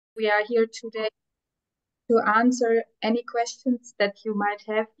we are here today to answer any questions that you might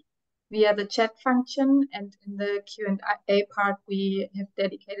have via the chat function, and in the Q&A part we have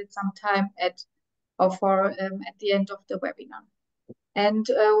dedicated some time at the end of the webinar. And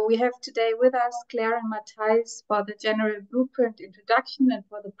we have today with us Claire and Matthijs for the general blueprint introduction and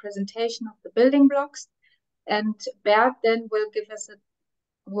for the presentation of the building blocks. And Bert then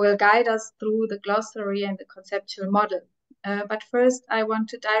will guide us through the glossary and the conceptual model. But first, I want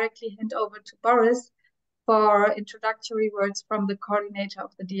to directly hand over to Boris for introductory words from the coordinator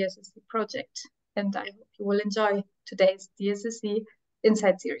of the DSSC project. And I hope you will enjoy today's DSSC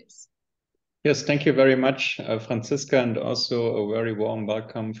Insight series. Yes, thank you very much, Franziska, and also a very warm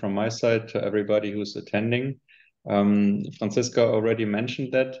welcome from my side to everybody who's attending. Franziska already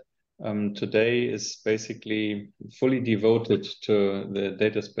mentioned that today is basically fully devoted to the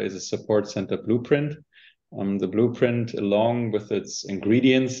Data Spaces Support Center blueprint. The blueprint, along with its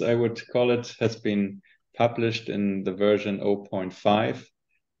ingredients, I would call it, has been published in the version 0.5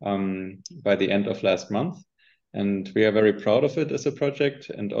 by the end of last month. And we are very proud of it as a project,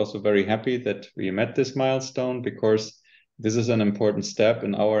 and also very happy that we met this milestone, because this is an important step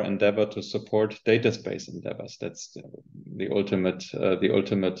in our endeavor to support data space endeavors. That's the ultimate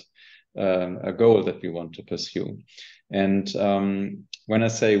goal that we want to pursue. And when I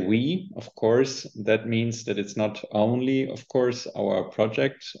say we, of course, that means that it's not only, of course, our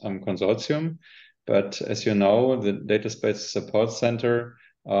project consortium, but as you know, the Data Space Support Center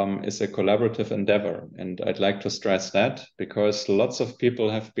is a collaborative endeavor. And I'd like to stress that, because lots of people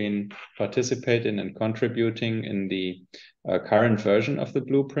have been participating and contributing in the current version of the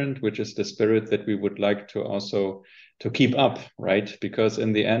blueprint, which is the spirit that we would like to also to keep up, right? Because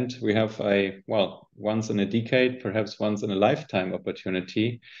in the end, we have once in a decade, perhaps once in a lifetime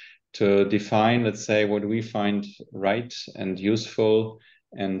opportunity to define, let's say, what we find right and useful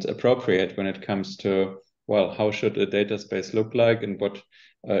and appropriate when it comes to, how should a data space look like, and what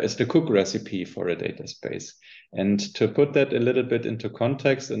is the cook recipe for a data space. And to put that a little bit into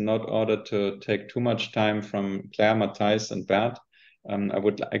context, and not order to take too much time from Claire, Matthijs, and Bert, I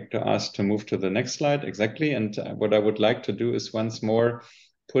would like to ask to move to the next slide. Exactly. And what I would like to do is once more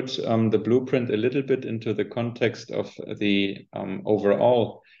put the blueprint a little bit into the context of the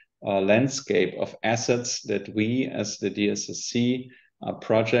overall landscape of assets that we as the DSSC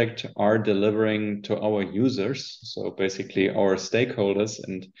project are delivering to our users. So basically our stakeholders,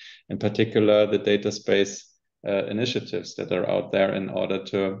 and in particular the data space initiatives that are out there, in order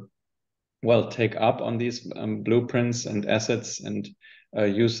to take up on these blueprints and assets and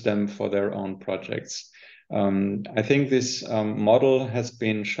use them for their own projects. I think this model has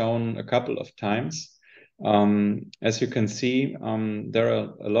been shown a couple of times. As you can see, there are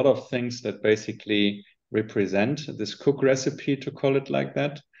a lot of things that basically represent this cook recipe, to call it like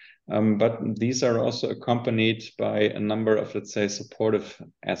that. But these are also accompanied by a number of, let's say, supportive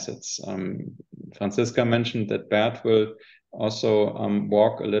assets. Franziska mentioned that Bert will also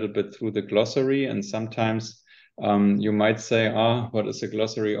walk a little bit through the glossary, and sometimes you might say, what is a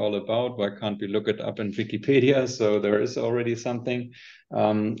glossary all about? Why can't we look it up in Wikipedia? So there is already something.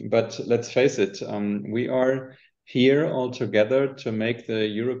 But let's face it, we are here all together to make the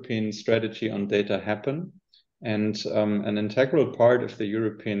European strategy on data happen. And an integral part of the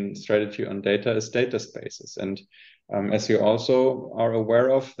European strategy on data is data spaces. And as you also are aware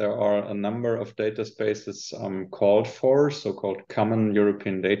of, there are a number of data spaces called for, so-called common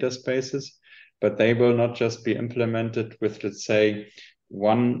European data spaces, but they will not just be implemented with, let's say,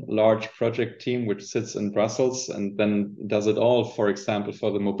 one large project team which sits in Brussels and then does it all, for example,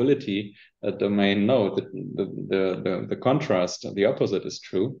 for the mobility domain. No, the contrast, the opposite is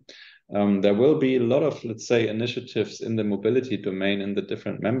true. There will be a lot of, let's say, initiatives in the mobility domain in the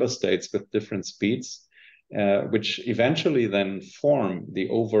different member states with different speeds, which eventually then form the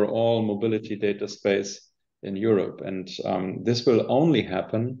overall mobility data space in Europe. And this will only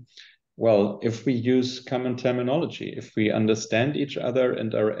happen if we use common terminology, if we understand each other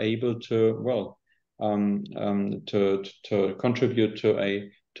and are able to, to contribute to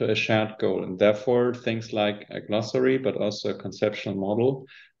a shared goal. And therefore, things like a glossary, but also a conceptual model,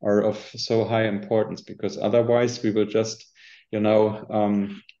 are of so high importance, because otherwise we will just,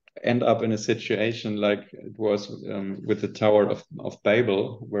 end up in a situation like it was with the Tower of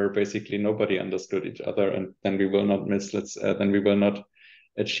Babel, where basically nobody understood each other, and then we will not then we will not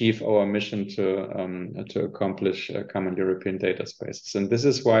achieve our mission to accomplish common European data spaces. And this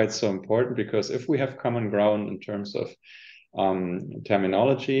is why it's so important, because if we have common ground in terms of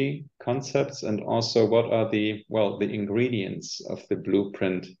terminology, concepts, and also what are the ingredients of the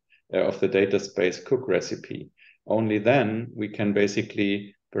blueprint of the data space cook recipe, only then we can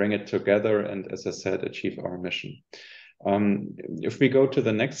basically bring it together, and as I said, achieve our mission. If we go to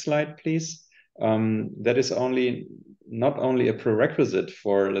the next slide, please. That is not only a prerequisite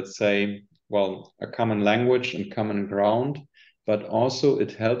for, let's say, well, a common language and common ground, but also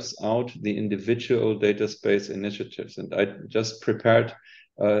it helps out the individual data space initiatives. And I just prepared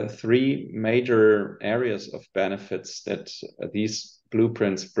 3 major areas of benefits that these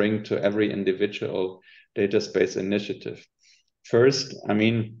blueprints bring to every individual data space initiative. First, I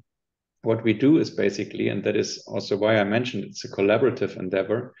mean, what we do is basically, and that is also why I mentioned it's a collaborative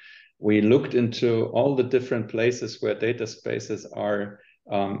endeavor, we looked into all the different places where data spaces are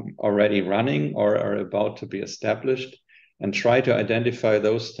already running or are about to be established, and try to identify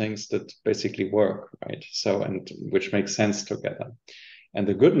those things that basically work, right? So, and which makes sense together. And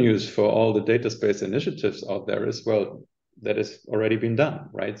the good news for all the data space initiatives out there is, well, that has already been done,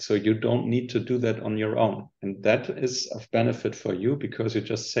 right? So you don't need to do that on your own. And that is of benefit for you because you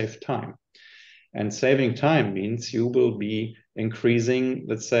just save time. And saving time means you will be increasing,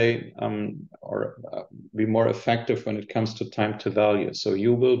 let's say, be more effective when it comes to time to value. So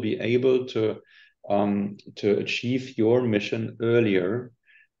you will be able to achieve your mission earlier,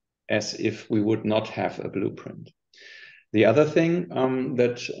 as if we would not have a blueprint. The other thing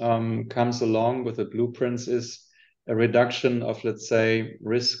that comes along with the blueprints is a reduction of, let's say,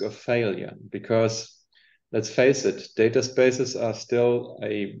 risk of failure, because let's face it, data spaces are still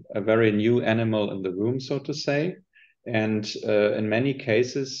a very new animal in the room, so to say. And in many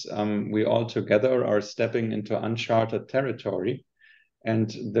cases, we all together are stepping into uncharted territory.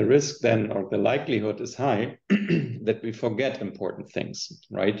 And the risk then, or the likelihood is high, that we forget important things,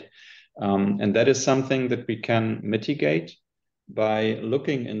 right? And that is something that we can mitigate by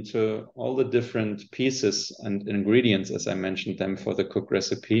looking into all the different pieces and ingredients, as I mentioned them for the cook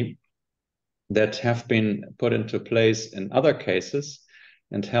recipe, that have been put into place in other cases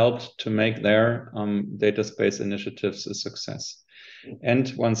and helped to make their data space initiatives a success.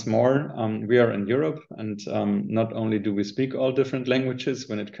 And once more, we are in Europe, and not only do we speak all different languages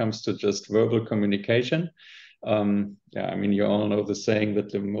when it comes to just verbal communication. Yeah, I mean, you all know the saying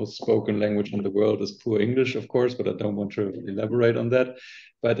that the most spoken language in the world is poor English, of course, but I don't want to elaborate on that.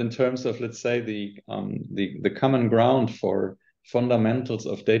 But in terms of, let's say, the common ground for fundamentals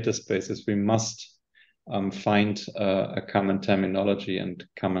of data spaces, we must find a common terminology and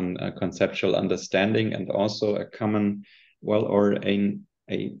common conceptual understanding, and also a common, well, or a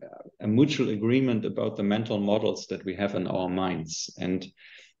mutual agreement about the mental models that we have in our minds. And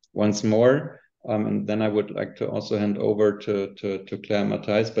once more, and then I would like to also hand over to Claire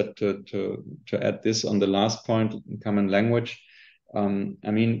Matthijs, but to add this on the last point, common language.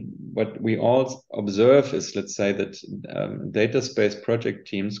 I mean, what we all observe is, let's say, that data space project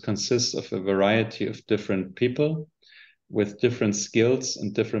teams consist of a variety of different people with different skills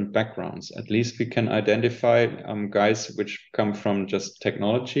and different backgrounds. At least we can identify guys which come from just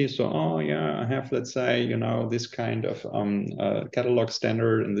technology. So, oh yeah, I have, let's say, you know, this kind of catalog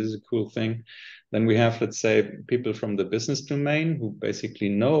standard, and this is a cool thing. Then we have, let's say, people from the business domain who basically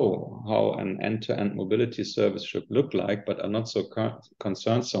know how an end-to-end mobility service should look like, but are not so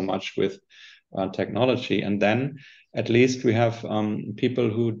concerned so much with technology. And then at least we have people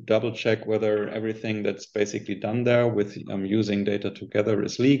who double check whether everything that's basically done there with using data together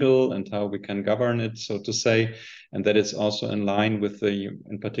is legal, and how we can govern it, so to say, and that it's also in line with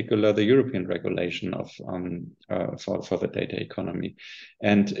in particular, the European regulation of for the data economy.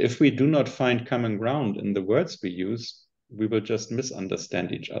 And if we do not find common ground in the words we use, we will just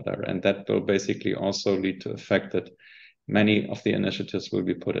misunderstand each other, and that will basically also lead to the fact that many of the initiatives will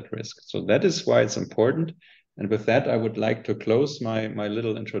be put at risk. So that is why it's important. And with that, I would like to close my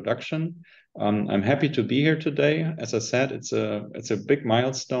little introduction. I'm happy to be here today. As I said, it's a big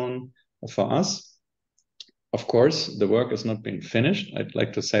milestone for us. Of course, the work has not been finished. I'd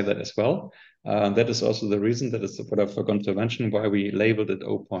like to say that as well. That is also the reason, that is what I forgot to mention, why we labeled it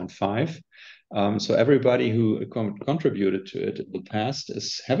 0.5. So everybody who contributed to it in the past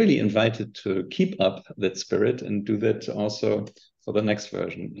is heavily invited to keep up that spirit and do that also for the next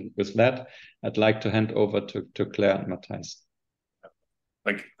version. And with that, I'd like to hand over to Claire and Matthijs.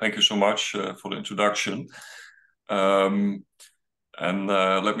 Thank you so much for the introduction. And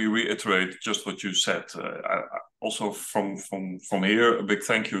let me reiterate just what you said. Also from here, a big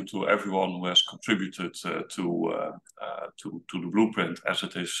thank you to everyone who has contributed to the blueprint as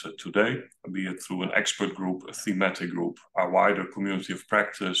it is today, be it through an expert group, a thematic group, a wider community of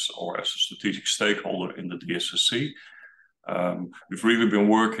practice, or as a strategic stakeholder in the DSSC. We've really been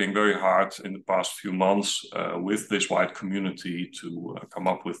working very hard in the past few months with this wide community to come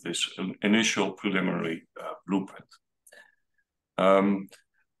up with this initial preliminary blueprint.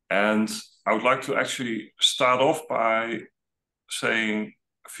 And I would like to actually start off by saying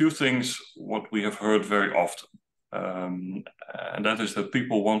a few things what we have heard very often. And that is that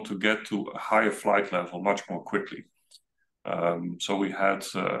people want to get to a higher flight level much more quickly. So we had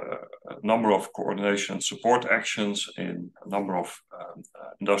a number of coordination and support actions in a number of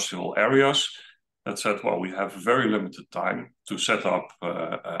industrial areas that said, well, we have very limited time to set up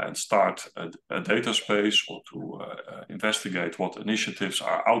and start a data space or to investigate what initiatives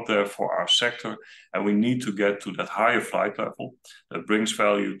are out there for our sector. And we need to get to that higher flight level that brings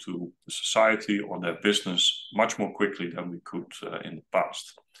value to the society or their business much more quickly than we could in the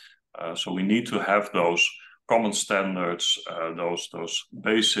past. So we need to have those common standards, those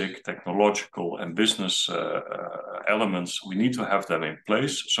basic technological and business elements. We need to have them in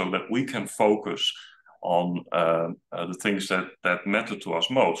place so that we can focus on the things that matter to us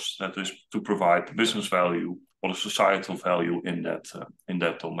most. That is to provide the business value or the societal value in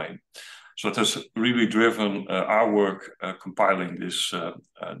that domain. So it has really driven our work compiling this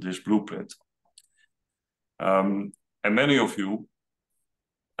blueprint. And many of you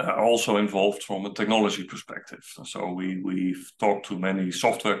are also involved from a technology perspective. So we've talked to many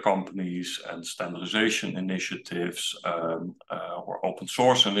software companies and standardization initiatives or open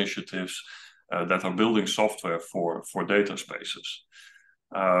source initiatives that are building software for data spaces.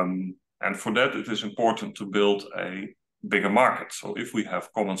 And for that, it is important to build a bigger market. So if we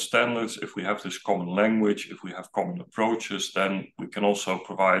have common standards, if we have this common language, if we have common approaches, then we can also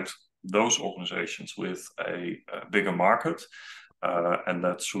provide those organizations with a bigger market. And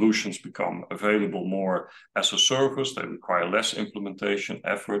that solutions become available more as a service. They require less implementation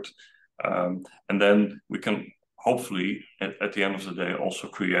effort. And then we can hopefully, at the end of the day, also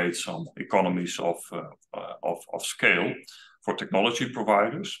create some economies of scale for technology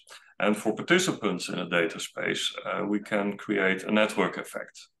providers. And for participants in a data space, we can create a network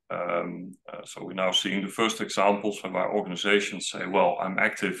effect. So we're now seeing the first examples of our organizations say, well, I'm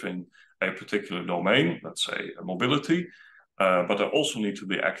active in a particular domain, let's say mobility, but I also need to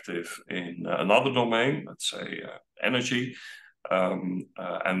be active in another domain, let's say energy.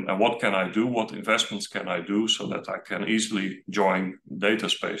 And what can I do? What investments can I do so that I can easily join data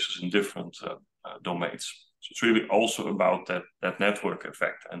spaces in different domains? So it's really also about that network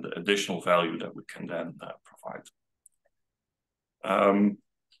effect and the additional value that we can then provide.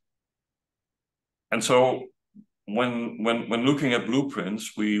 And so when looking at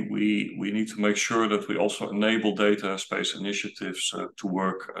blueprints, we need to make sure that we also enable data space initiatives to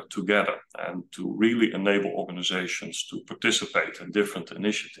work together and to really enable organizations to participate in different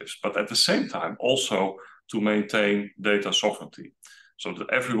initiatives, but at the same time also to maintain data sovereignty. So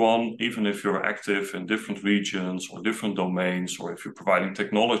that everyone, even if you're active in different regions or different domains, or if you're providing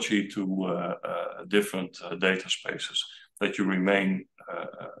technology to different data spaces, that you remain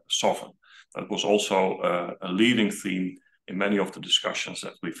sovereign. That was also a leading theme in many of the discussions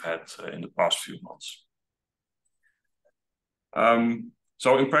that we've had in the past few months.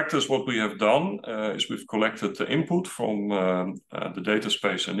 So in practice, what we have done is we've collected the input from the data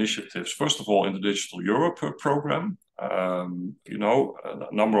space initiatives, first of all in the Digital Europe program. You know,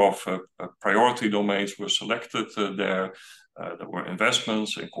 a number of priority domains were selected there. There were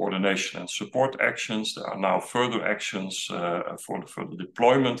investments in coordination and support actions. There are now further actions for the further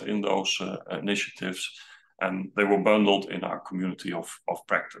deployment in those initiatives, and they were bundled in our community of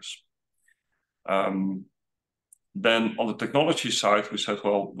practice. Then on the technology side, we said,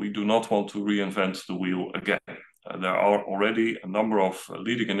 well, we do not want to reinvent the wheel again. There are already a number of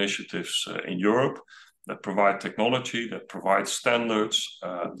leading initiatives in Europe that provide technology, that provide standards,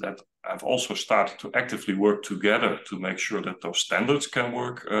 that have also started to actively work together to make sure that those standards can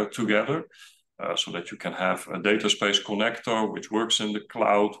work together, so that you can have a data space connector which works in the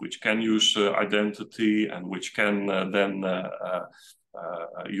cloud, which can use identity and which can then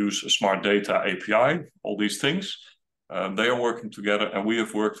use a smart data API, all these things. They are working together, and we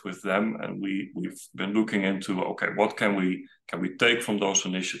have worked with them, and we've been looking into, okay, what can we take from those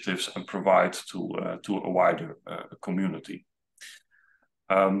initiatives and provide to a wider community.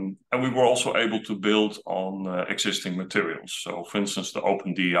 And we were also able to build on existing materials. So, for instance, the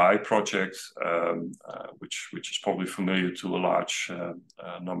Open DEI project, which is probably familiar to a large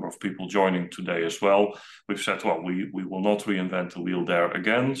number of people joining today as well. We've said, well, we will not reinvent the wheel there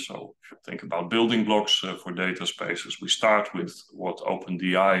again. So if you think about building blocks for data spaces, we start with what Open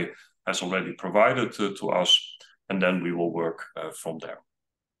DEI has already provided to us, and then we will work from there.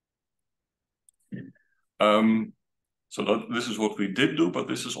 So this is what we did do, but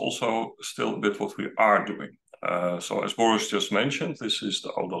this is also still a bit what we are doing. So as Boris just mentioned, this is the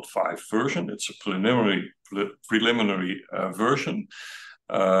 0.5 version. It's a preliminary version.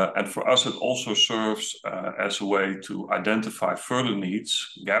 And for us, it also serves as a way to identify further needs,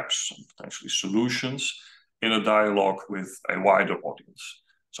 gaps, potentially solutions in a dialogue with a wider audience.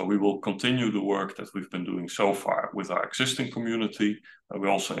 So we will continue the work that we've been doing so far with our existing community. And we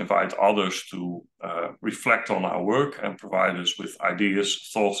also invite others to reflect on our work and provide us with ideas,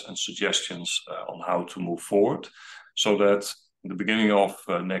 thoughts, and suggestions on how to move forward, so that in the beginning of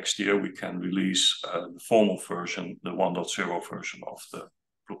next year, we can release the formal version, the 1.0 version of the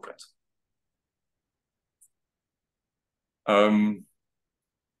blueprint.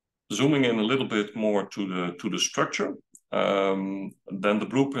 Zooming in a little bit more to the structure, then the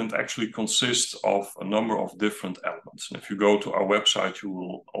blueprint actually consists of a number of different elements. And if you go to our website, you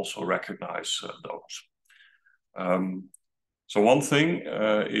will also recognize those. So one thing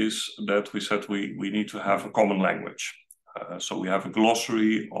is that we said we need to have a common language. So we have a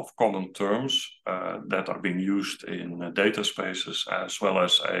glossary of common terms that are being used in data spaces, as well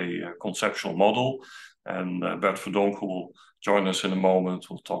as a conceptual model. And Bert Verdonk, who will join us in a moment,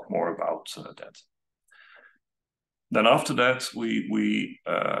 will talk more about that. Then after that, we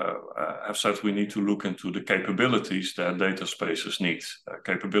have said we need to look into the capabilities that data spaces need.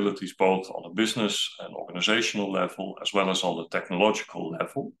 Capabilities both on a business and organizational level, as well as on the technological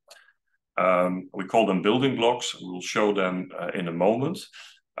level. We call them building blocks. We'll show them in a moment.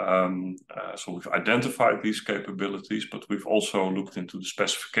 So we've identified these capabilities, but we've also looked into the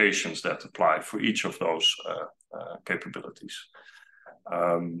specifications that apply for each of those capabilities.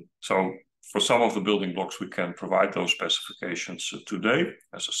 So for some of the building blocks, we can provide those specifications today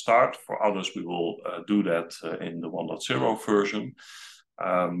as a start. For others, we will do that in the 1.0 version,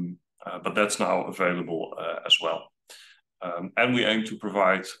 but that's now available as well. And we aim to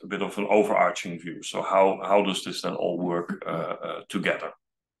provide a bit of an overarching view. So how does this then all work together?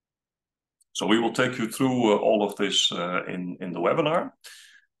 So we will take you through all of this in the webinar.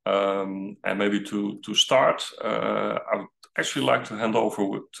 And maybe to start, I would actually like to hand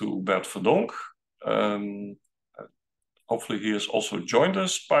over to Bert Verdonk. Hopefully he has also joined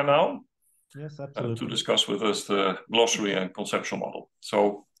us by now. Yes, absolutely. To discuss with us the glossary and conceptual model.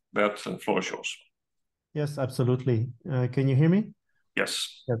 So Bert, the floor is yours. Yes, absolutely. Can you hear me?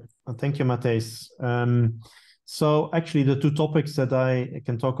 Yes. Yeah. Thank you, Matthijs. So actually, the two topics that I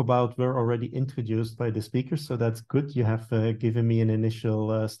can talk about were already introduced by the speakers, so that's good. You have given me an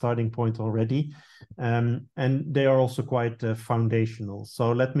initial starting point already, and they are also quite foundational.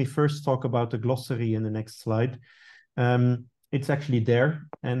 So let me first talk about the glossary in the next slide. It's actually there,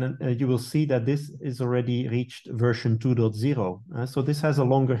 and you will see that this is already reached version 2.0. So this has a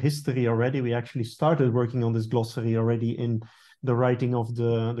longer history already. We actually started working on this glossary already in the writing of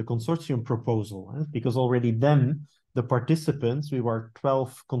the consortium proposal, because already then the participants, we were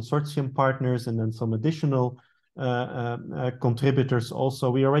 12 consortium partners and then some additional contributors also,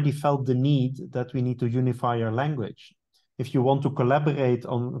 we already felt the need that we need to unify our language. If you want to collaborate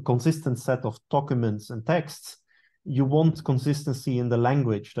on a consistent set of documents and texts, you want consistency in the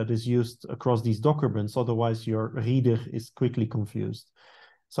language that is used across these documents, otherwise your reader is quickly confused.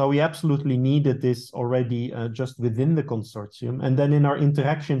 So we absolutely needed this already just within the consortium. And then in our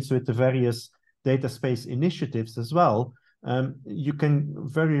interactions with the various data space initiatives as well, you can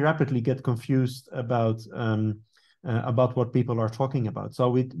very rapidly get confused about what people are talking about. So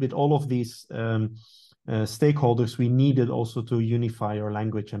with all of these stakeholders, we needed also to unify our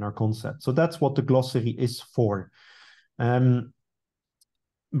language and our concept. So that's what the glossary is for.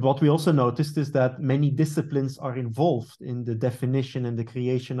 What we also noticed is that many disciplines are involved in the definition and the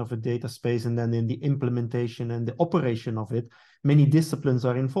creation of a data space, and then in the implementation and the operation of it. Many disciplines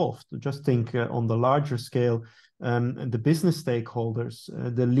are involved. Just think on the larger scale, the business stakeholders,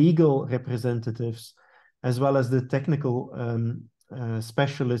 the legal representatives, as well as the technical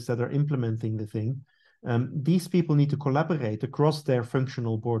specialists that are implementing the thing. These people need to collaborate across their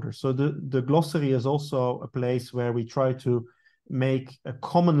functional borders. So the glossary is also a place where we try to make a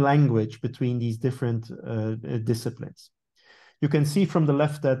common language between these different disciplines. You can see from the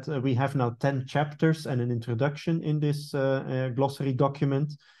left that we have now 10 chapters and an introduction in this glossary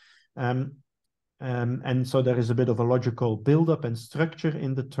document. And so there is a bit of a logical build-up and structure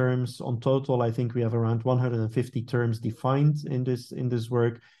in the terms. On total, I think we have around 150 terms defined in this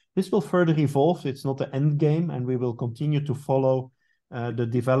work. This will further evolve. It's not the end game, and we will continue to follow the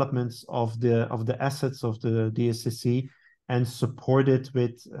developments of the assets of the DSSC and support it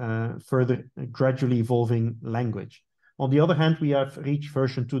with further gradually evolving language. On the other hand, we have reached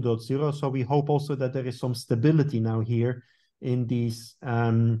version 2.0, so we hope also that there is some stability now here in these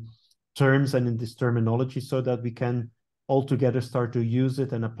terms and in this terminology, so that we can all together start to use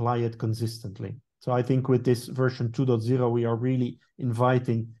it and apply it consistently. So I think with this version 2.0, we are really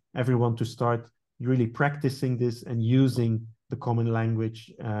inviting everyone to start really practicing this and using the common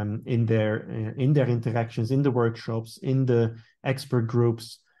language in their interactions, in the workshops, in the expert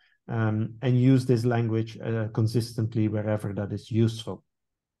groups, and use this language consistently wherever that is useful.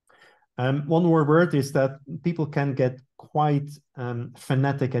 One more word is that people can get quite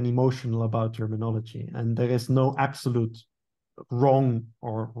fanatic and emotional about terminology, and there is no absolute wrong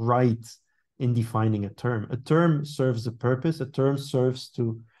or right in defining a term. A term serves a purpose. A term serves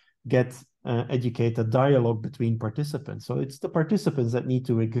to educate a dialogue between participants. So it's the participants that need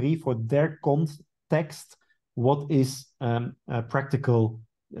to agree for their context what is a practical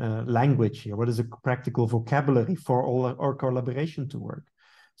language here, what is a practical vocabulary for all our collaboration to work.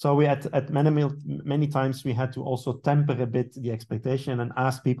 So we at many times we had to also temper a bit the expectation and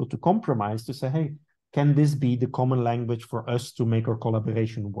ask people to compromise, to say, hey, can this be the common language for us to make our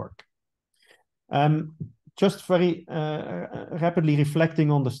collaboration work? Just very rapidly reflecting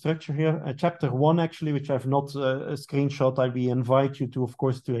on the structure here, chapter 1 actually, which I've not screenshot, I will invite you to, of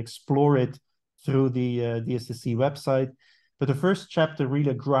course, to explore it through the DSSC website. But the first chapter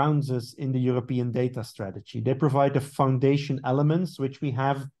really grounds us in the European data strategy. They provide the foundation elements, which we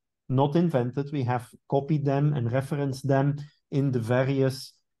have not invented. We have copied them and referenced them in the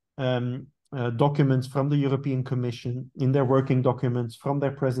various documents from the European Commission, in their working documents, from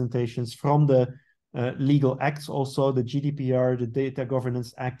their presentations, from the legal acts also, the GDPR, the Data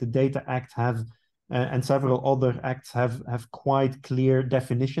Governance Act, the Data Act have, and several other acts have quite clear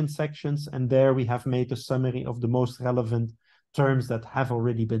definition sections. And there we have made a summary of the most relevant terms that have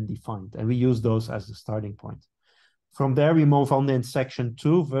already been defined. And we use those as the starting point. From there, we move on in section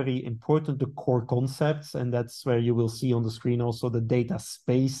 2, very important, the core concepts. And that's where you will see on the screen also the data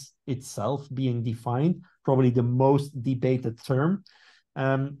space itself being defined, probably the most debated term.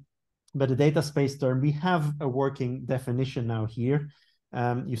 But the data space term, we have a working definition now here.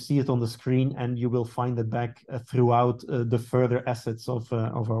 You see it on the screen, and you will find it back throughout the further assets of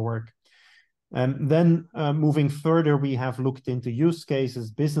our work. Then moving further, we have looked into use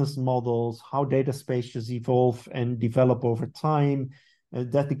cases, business models, how data spaces evolve and develop over time, a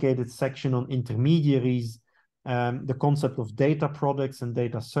dedicated section on intermediaries, the concept of data products and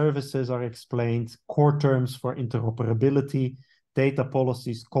data services are explained, core terms for interoperability, data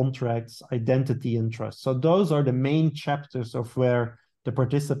policies, contracts, identity and trust. So those are the main chapters of where the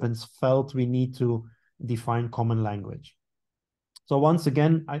participants felt we need to define common language. So once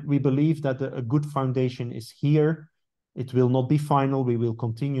again, we believe that a good foundation is here. It will not be final. We will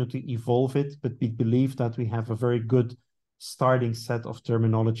continue to evolve it, but we believe that we have a very good starting set of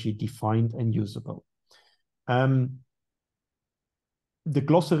terminology defined and usable. The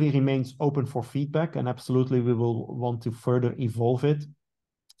glossary remains open for feedback, and absolutely we will want to further evolve it.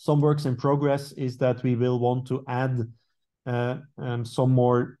 Some works in progress is that we will want to add some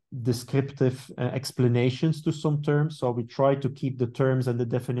more descriptive explanations to some terms. So we try to keep the terms and the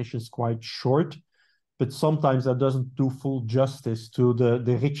definitions quite short, but sometimes that doesn't do full justice to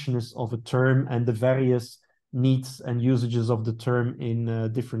the richness of a term and the various needs and usages of the term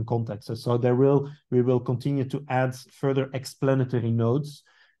in different contexts. So we will continue to add further explanatory notes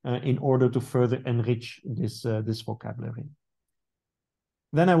in order to further enrich this vocabulary.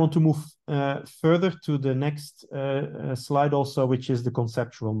 Then I want to move further to the next slide also, which is the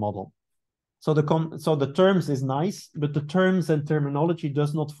conceptual model. So the terms is nice, but the terms and terminology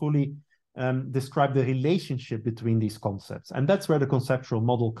does not fully describe the relationship between these concepts. And that's where the conceptual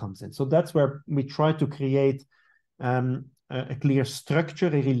model comes in. So that's where we try to create a clear structure,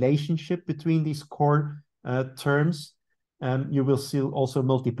 a relationship between these core terms. You will see also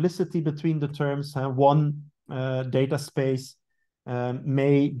multiplicity between the terms. One data space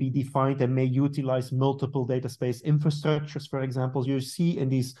may be defined and may utilize multiple data space infrastructures, for example. You see in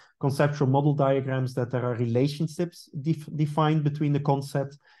these conceptual model diagrams that there are relationships defined between the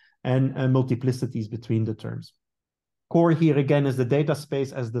concepts and multiplicities between the terms. Core here again is the data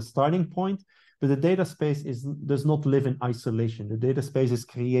space as the starting point, but the data space does not live in isolation. The data space is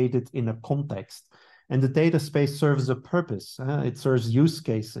created in a context, and the data space serves a purpose. It serves use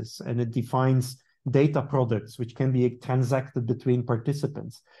cases, and it defines data products which can be transacted between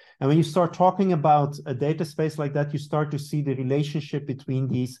participants. And when you start talking about a data space like that, you start to see the relationship between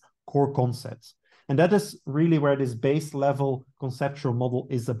these core concepts. And that is really where this base level conceptual model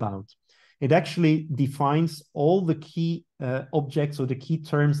is about. It actually defines all the key objects or the key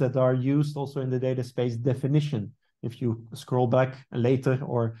terms that are used also in the data space definition. If you scroll back later,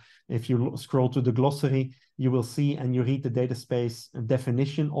 or if you scroll to the glossary, you will see and you read the data space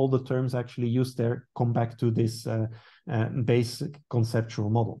definition, all the terms actually used there come back to this basic conceptual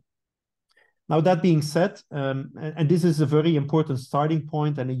model. Now, that being said, and this is a very important starting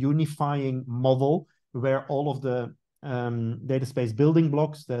point and a unifying model where all of the data space building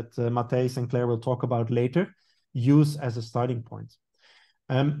blocks that Matthijs and Claire will talk about later use as a starting point.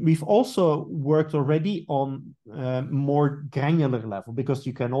 We've also worked already on more granular level, because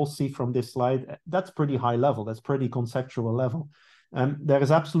you can all see from this slide, that's pretty high level, that's pretty conceptual level. There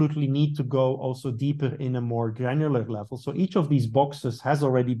is absolutely need to go also deeper in a more granular level. So each of these boxes has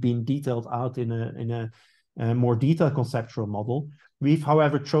already been detailed out in a more detailed conceptual model. We've,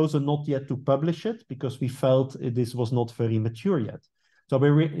 however, chosen not yet to publish it because we felt this was not very mature yet. So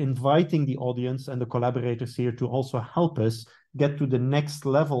we're inviting the audience and the collaborators here to also help us get to the next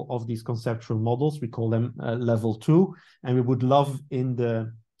level of these conceptual models. We call them level 2, and we would love in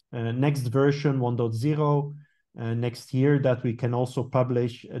the next version 1.0 next year that we can also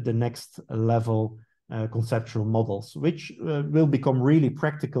publish the next level conceptual models, which will become really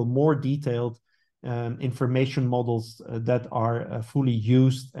practical, more detailed information models that are fully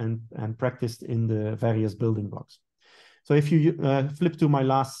used and practiced in the various building blocks. So if you flip to my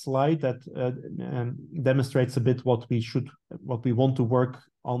last slide, that demonstrates a bit what we want to work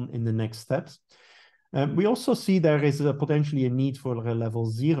on in the next steps. We also see there is potentially a need for a level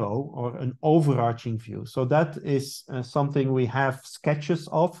 0 or an overarching view. So that is something we have sketches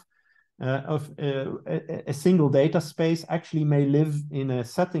of a single data space actually may live in a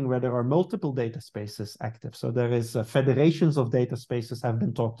setting where there are multiple data spaces active. So there is federations of data spaces have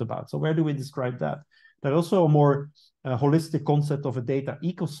been talked about. So where do we describe that? There's also a more holistic concept of a data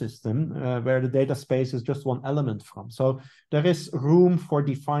ecosystem where the data space is just one element from. So there is room for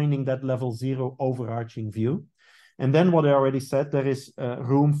defining that level 0 overarching view. And then what I already said, there is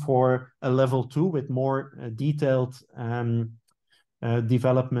room for a level 2 with more detailed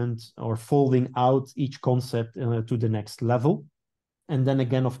development or folding out each concept to the next level. And then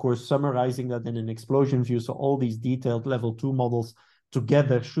again, of course, summarizing that in an explosion view. So all these detailed level 2 models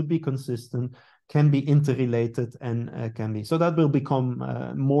together should be consistent, can be interrelated, and can be. So that will become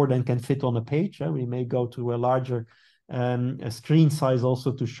more than can fit on a page. We may go to a larger screen size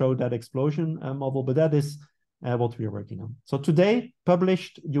also to show that explosion model, but that is what we're working on. So today,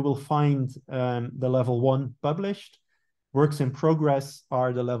 published, you will find the level 1 published. Works in progress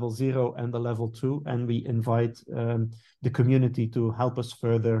are the level 0 and the level 2, and we invite the community to help us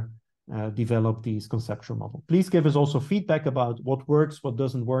further develop these conceptual models. Please give us also feedback about what works, what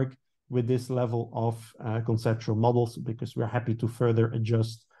doesn't work with this level of conceptual models, because we're happy to further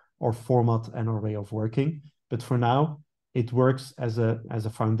adjust our format and our way of working. But for now, it works as a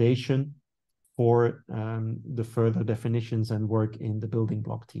foundation for the further definitions and work in the building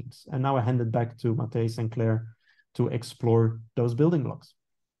block teams. And now I hand it back to Matthijs and Claire to explore those building blocks.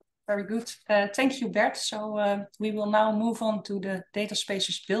 Very good. Thank you, Bert. So we will now move on to the data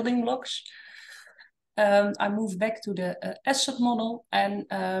spaces building blocks. I move back to the asset model,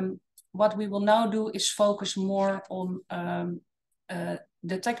 and what we will now do is focus more on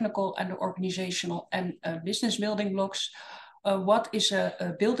the technical and the organizational and business building blocks. What is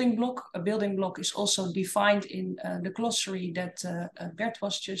a building block? A building block is also defined in the glossary that Bert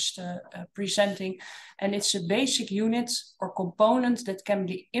was just presenting. And it's a basic unit or component that can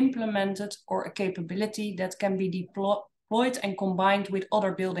be implemented, or a capability that can be deployed and combined with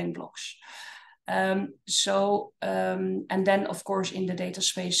other building blocks. And then, of course, in the data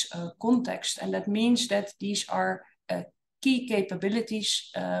space context. And that means that these are key capabilities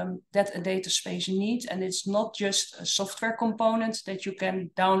that a data space needs. And it's not just a software component that you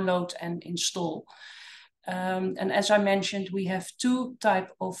can download and install. And as I mentioned, we have 2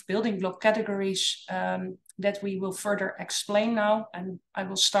 types of building block categories that we will further explain now. And I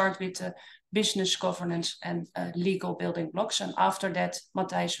will start with business, governance, and legal building blocks. And after that,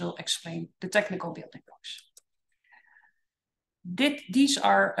 Matthijs will explain the technical building blocks. These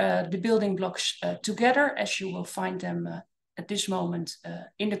are the building blocks together, as you will find them at this moment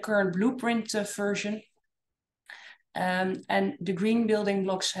in the current blueprint version. And the green building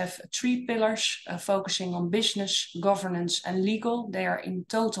blocks have 3 pillars focusing on business, governance, and legal. They are in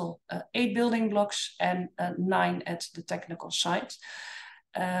total 8 building blocks and 9 at the technical side.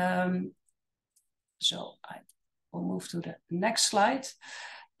 So I will move to the next slide.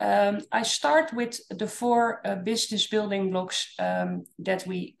 I start with the 4 business building blocks that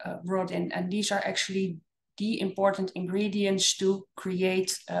we brought in, and these are actually the important ingredients to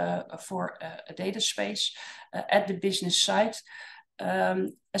create for a data space at the business side.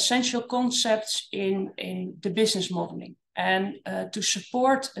 Essential concepts in the business modeling. And to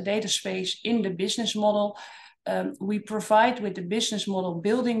support a data space in the business model, we provide with the business model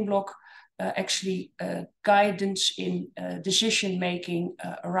building block actually guidance in decision making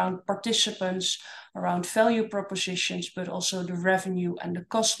around participants, around value propositions, but also the revenue and the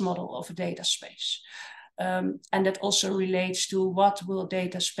cost model of a data space. And that also relates to what will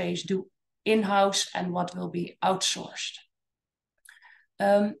data space do in-house and what will be outsourced.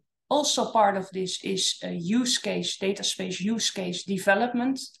 Also part of this is a use case, data space use case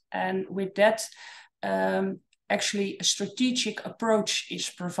development. And with that, actually a strategic approach is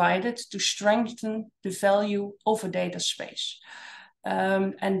provided to strengthen the value of a data space.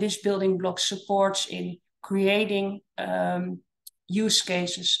 And this building block supports in creating use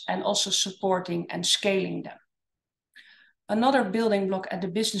cases and also supporting and scaling them. Another building block at the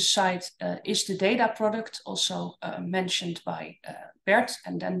business side is the data product, also mentioned by Bert,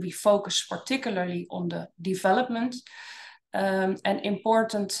 and then we focus particularly on the development. And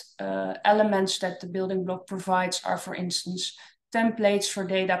important elements that the building block provides are, for instance, templates for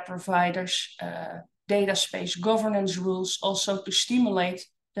data providers, data space governance rules, also to stimulate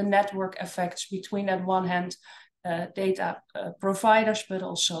the network effects between, at one hand, data providers, but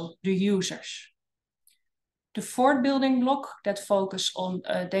also the users. The fourth building block that focus on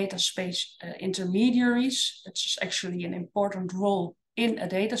data space intermediaries, that's actually an important role in a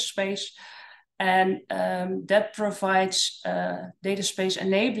data space. And that provides data space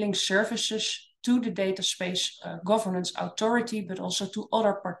enabling services to the data space governance authority, but also to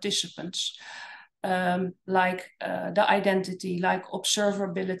other participants, like the identity, like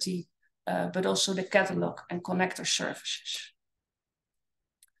observability, but also the catalog and connector services.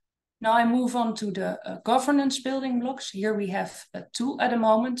 Now I move on to the governance building blocks. Here we have two at the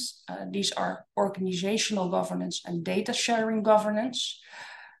moment. These are organizational governance and data sharing governance.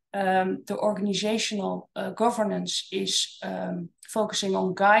 The organizational governance is focusing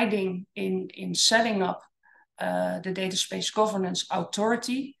on guiding in setting up the data space governance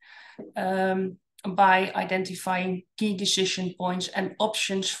authority by identifying key decision points and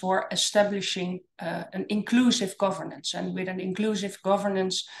options for establishing an inclusive governance. And with an inclusive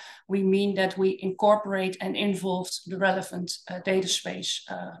governance, we mean that we incorporate and involve the relevant data space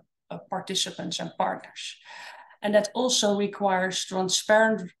participants and partners. And that also requires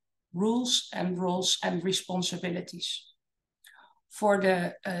transparent rules and roles and responsibilities. For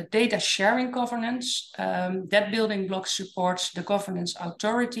the data sharing governance, that building block supports the governance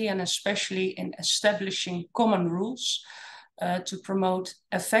authority and especially in establishing common rules to promote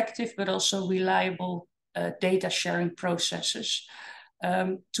effective but also reliable data sharing processes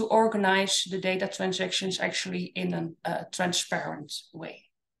to organize the data transactions actually in a transparent way.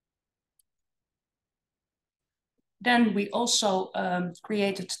 Then we also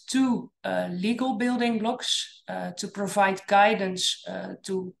created two legal building blocks to provide guidance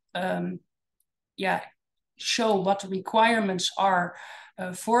to show what the requirements are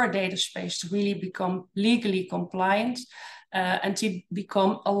for a data space to really become legally compliant and to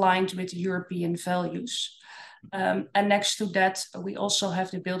become aligned with European values. And next to that, we also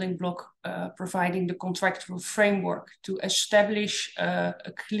have the building block providing the contractual framework to establish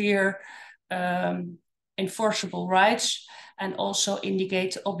a clear enforceable rights and also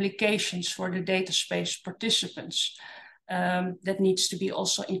indicate obligations for the data space participants. That needs to be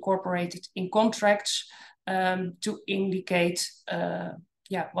also incorporated in contracts to indicate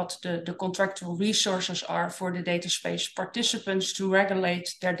what the contractual resources are for the data space participants to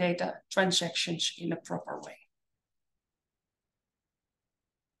regulate their data transactions in a proper way.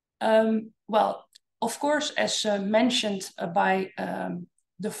 Well, of course, as mentioned by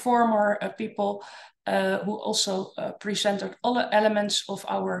the former people who also presented all the elements of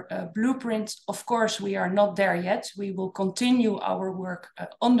our blueprint. Of course, we are not there yet. We will continue our work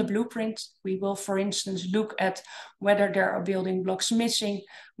on the blueprint. We will, for instance, look at whether there are building blocks missing.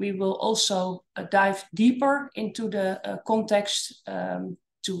 We will also dive deeper into the context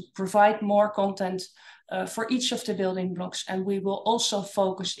to provide more content for each of the building blocks. And we will also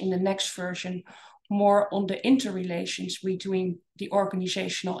focus in the next version more on the interrelations between the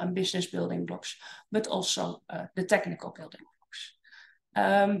organizational and business building blocks, but also the technical building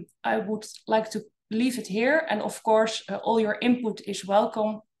blocks. I would like to leave it here. And of course, all your input is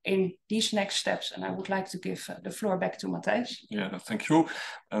welcome in these next steps. And I would like to give the floor back to Matthijs. Yeah, thank you.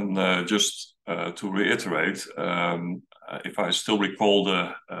 And just to reiterate, if I still recall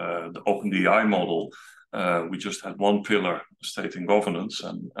the OpenDI model, we just had one pillar stating governance,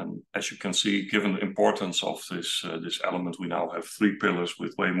 and as you can see, given the importance of this element, we now have three pillars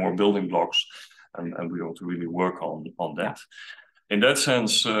with way more building blocks, and we want to really work on that. In that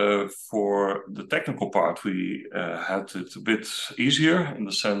sense, for the technical part, we had it a bit easier in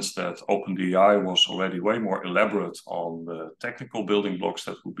the sense that OpenDI was already way more elaborate on the technical building blocks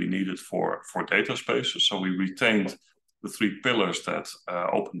that would be needed for data spaces. So we retained the 3 pillars that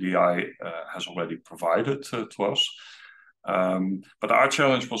OpenDI has already provided to us. But our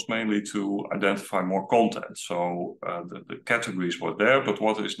challenge was mainly to identify more content. So the categories were there, but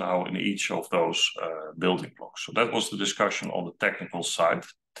what is now in each of those building blocks? So that was the discussion on the technical side.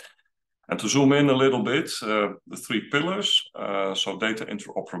 And to zoom in a little bit, the 3 pillars, so data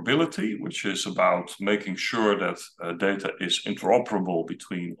interoperability, which is about making sure that data is interoperable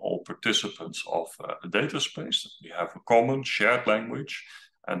between all participants of a data space. We have a common shared language,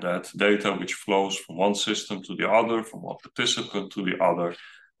 and that data which flows from one system to the other, from one participant to the other,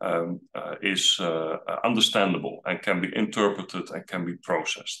 is understandable and can be interpreted and can be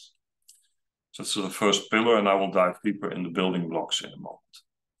processed. So this is the first pillar, and I will dive deeper in the building blocks in a moment.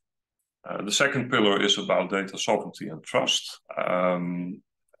 The second pillar is about data sovereignty and trust.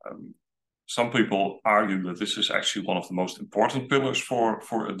 Some people argue that this is actually one of the most important pillars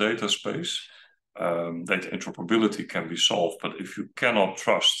for a data space. Data interoperability can be solved, but if you cannot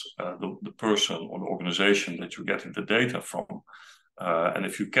trust the person or the organization that you're getting the data from, and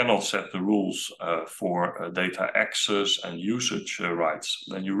if you cannot set the rules for data access and usage rights,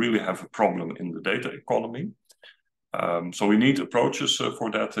 then you really have a problem in the data economy. So we need approaches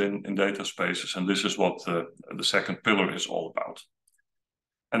for that in data spaces, and this is what the second pillar is all about.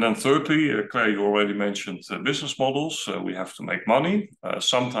 And then thirdly, Claire, you already mentioned business models. We have to make money.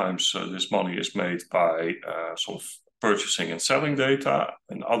 Sometimes this money is made by sort of purchasing and selling data.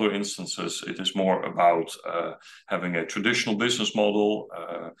 In other instances, it is more about having a traditional business model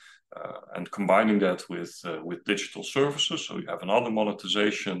and combining that with digital services. So you have another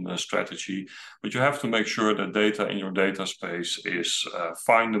monetization strategy, but you have to make sure that data in your data space is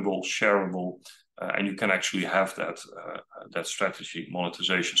findable, shareable, and you can actually have that strategy,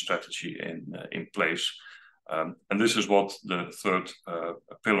 monetization strategy in place. And this is what the third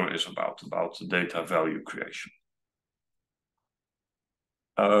pillar is about data value creation.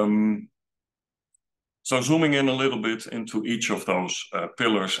 So zooming in a little bit into each of those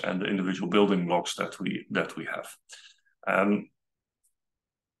pillars and the individual building blocks that we have.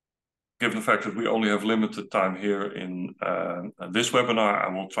 Given the fact that we only have limited time here in this webinar, I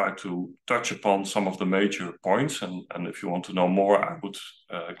will try to touch upon some of the major points. And if you want to know more, I would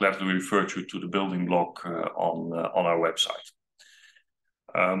gladly refer you to the building block on our website.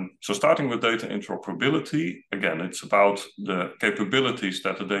 So starting with data interoperability, again, it's about the capabilities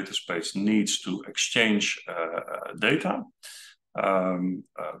that the data space needs to exchange data,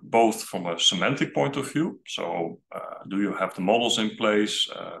 both from a semantic point of view. So do you have the models in place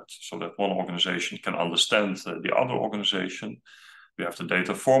so that one organization can understand the other organization? We have the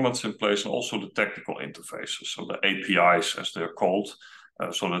data formats in place and also the technical interfaces, so the APIs as they're called,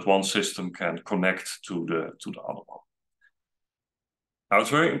 so that one system can connect to the other one. Now, it's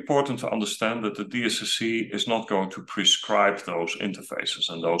very important to understand that the DSSC is not going to prescribe those interfaces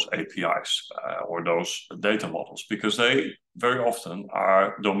and those APIs or those data models, because they very often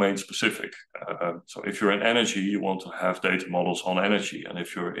are domain specific. So if you're in energy, you want to have data models on energy. And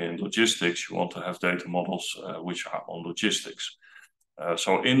if you're in logistics, you want to have data models which are on logistics.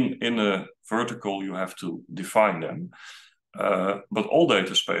 So in a vertical, you have to define them. But all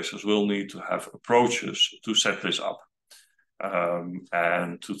data spaces will need to have approaches to set this up.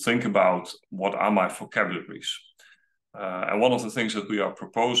 And to think about what are my vocabularies. And one of the things that we are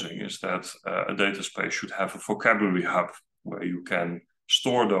proposing is that a data space should have a vocabulary hub where you can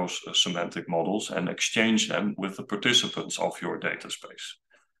store those semantic models and exchange them with the participants of your data space.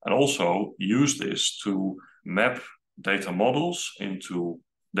 And also use this to map data models into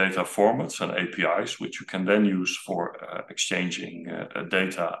data formats and APIs, which you can then use for exchanging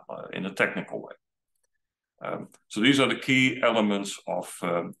data in a technical way. So these are the key elements of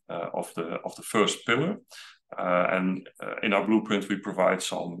the first pillar, and in our blueprint we provide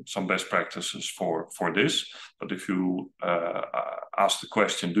some best practices for this. But if you ask the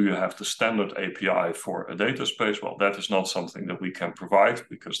question, do you have the standard API for a data space? Well, that is not something that we can provide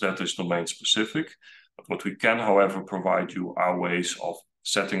because that is domain specific. But what we can, however, provide you are ways of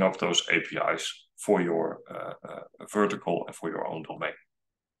setting up those APIs for your vertical and for your own domain.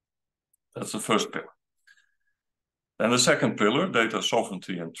 That's the first pillar. And the second pillar, data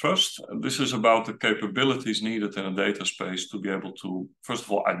sovereignty and trust. And this is about the capabilities needed in a data space to be able to, first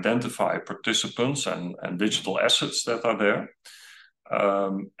of all, identify participants and digital assets that are there.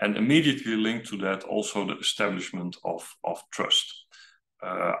 And immediately linked to that also the establishment of trust.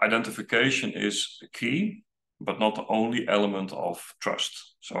 Identification is key, but not the only element of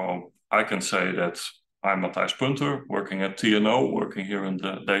trust. So I can say that I'm Matthijs Punter, working at TNO, working here in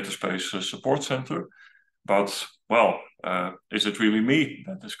the Data Space Support Center. But, well, is it really me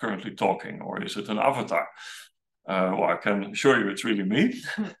that is currently talking, or is it an avatar? Well, I can assure you it's really me.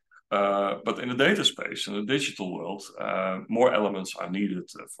 But in the data space, in the digital world, more elements are needed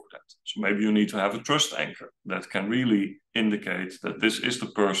for that. So maybe you need to have a trust anchor that can really indicate that this is the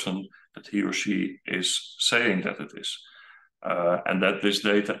person that he or she is saying that it is. And that this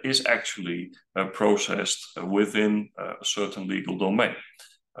data is actually processed within a certain legal domain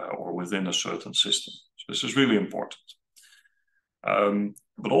or within a certain system. So this is really important.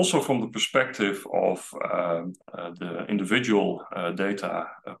 But also from the perspective of the individual data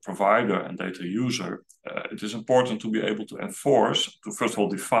provider and data user, it is important to be able to enforce, to first of all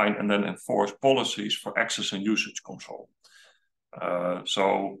define and then enforce policies for access and usage control.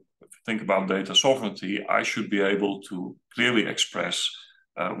 So if you think about data sovereignty, I should be able to clearly express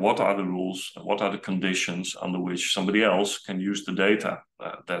what are the rules, what are the conditions under which somebody else can use the data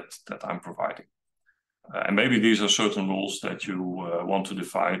that I'm providing. And maybe these are certain rules that you want to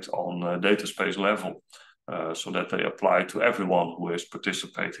define on a data space level so that they apply to everyone who is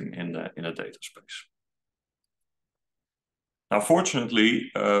participating in a data space. Now, fortunately,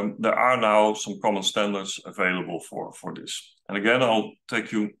 there are now some common standards available for this. And again, I'll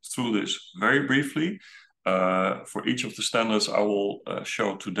take you through this very briefly. For each of the standards I will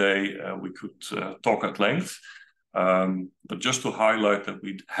show today, we could talk at length. But just to highlight that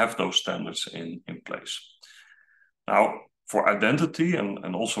we have those standards in place. Now, for identity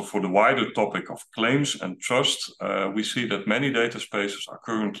and also for the wider topic of claims and trust, we see that many data spaces are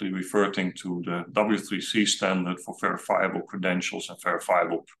currently reverting to the W3C standard for verifiable credentials and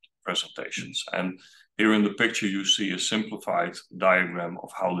verifiable presentations. And here in the picture, you see a simplified diagram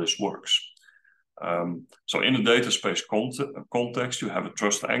of how this works. So in a data space context, you have a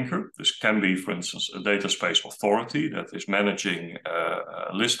trust anchor. This can be, for instance, a data space authority that is managing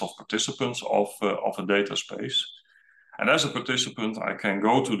a list of participants of a data space. And as a participant, I can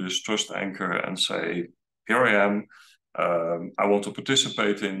go to this trust anchor and say, here I am. I want to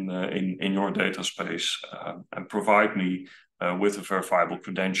participate in your data space and provide me with a verifiable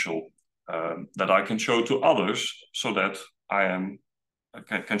credential that I can show to others so that I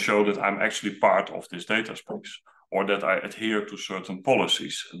can show that I'm actually part of this data space, or that I adhere to certain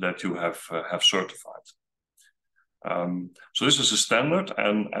policies that you have certified. So this is a standard,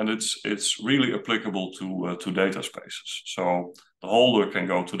 and it's really applicable to data spaces. So the holder can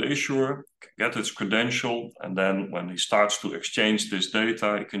go to the issuer, get its credential, and then when he starts to exchange this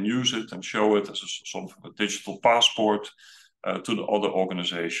data, he can use it and show it as a sort of a digital passport to the other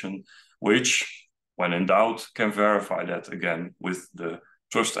organization, which, when in doubt, can verify that again with the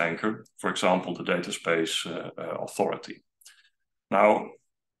trust anchor, for example, the data space authority. Now,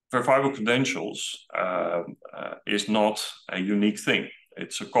 verifiable credentials is not a unique thing.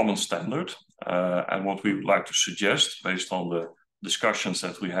 It's a common standard. And what we would like to suggest, based on the discussions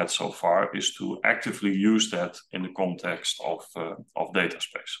that we had so far, is to actively use that in the context of data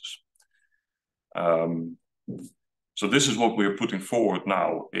spaces. So this is what we are putting forward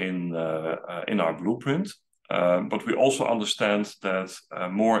now in our blueprint. But we also understand that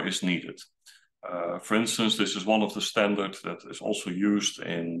more is needed. For instance, this is one of the standards that is also used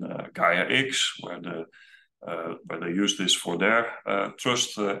in Gaia X, where they use this for their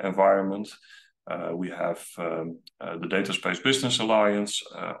trust environment. We have the Data Space Business Alliance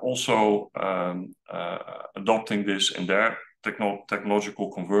also adopting this in their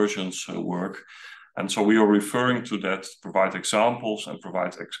technological convergence work. And so we are referring to that to provide examples and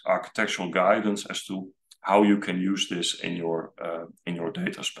provide architectural guidance as to how you can use this in your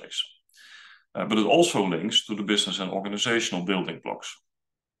data space. But it also links to the business and organizational building blocks.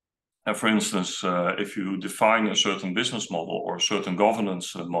 And for instance, if you define a certain business model or a certain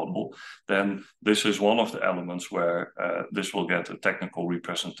governance model, then this is one of the elements where this will get a technical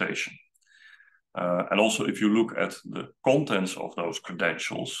representation. And also, if you look at the contents of those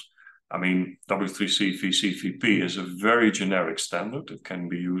credentials, I mean, W3C VCVP is a very generic standard. It can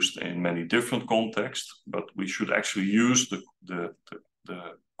be used in many different contexts, but we should actually use the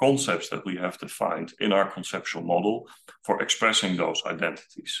concepts that we have defined in our conceptual model for expressing those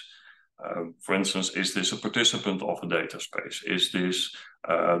identities. For instance, is this a participant of a data space? Is this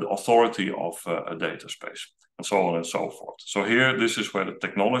the authority of a data space? And so on and so forth. So here, this is where the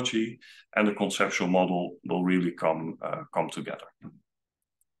technology and the conceptual model will really come together.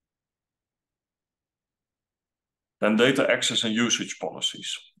 Then data access and usage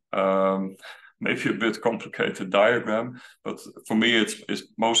policies. maybe a bit complicated diagram, but for me it's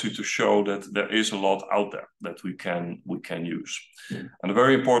mostly to show that there is a lot out there that we can use. And a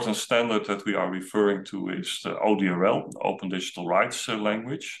very important standard that we are referring to is the ODRL, Open Digital Rights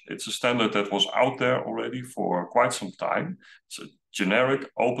Language. It's a standard that was out there already for quite some time. It's a generic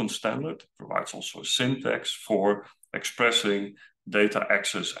open standard, provides also a syntax for expressing data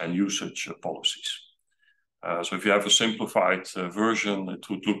access and usage policies. So if you have a simplified version, it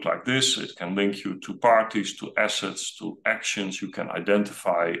would look like this. It can link you to parties, to assets, to actions. You can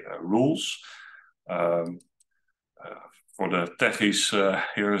identify rules. For the techies,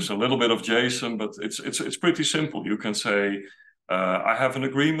 here is a little bit of JSON, but it's pretty simple. You can say, I have an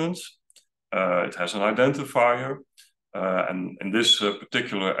agreement. It has an identifier. And in this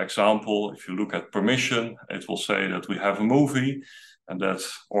particular example, if you look at permission, it will say that we have a movie, and that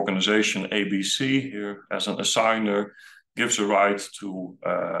organization ABC here as an assigner gives a right to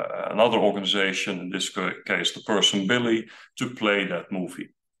another organization, in this case the person Billy, to play that movie.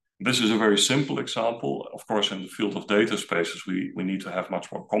 This is a very simple example. Of course, in the field of data spaces, we need to have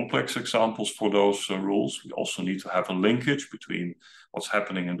much more complex examples for those rules. We also need to have a linkage between what's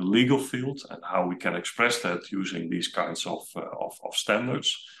happening in the legal field and how we can express that using these kinds of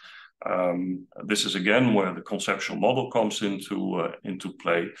standards. This is again where the conceptual model comes into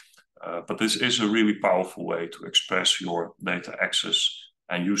play, but this is a really powerful way to express your data access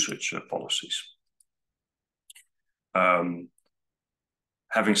and usage policies.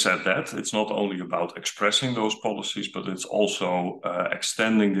 Having said that, it's not only about expressing those policies, but it's also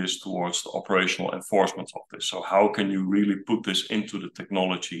extending this towards the operational enforcement of this. So how can you really put this into the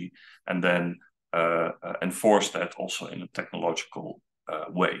technology and then enforce that also in a technological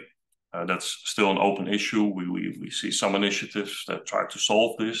way? That's still an open issue. We see some initiatives that try to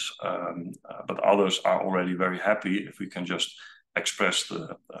solve this, but others are already very happy if we can just express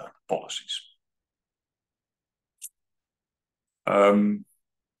the policies.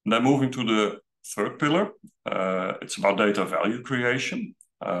 Then moving to the third pillar, it's about data value creation.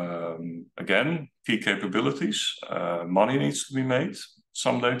 Again, key capabilities. Money needs to be made.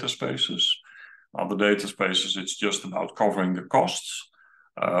 Some data spaces. Other data spaces, it's just about covering the costs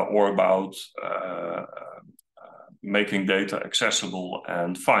or about making data accessible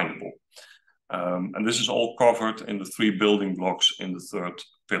and findable. And this is all covered in the 3 building blocks in the third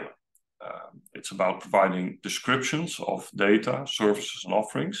pillar. It's about providing descriptions of data, services, and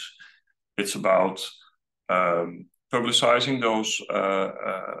offerings. It's about publicizing those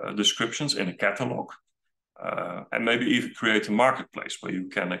descriptions in a catalog, and maybe even create a marketplace where you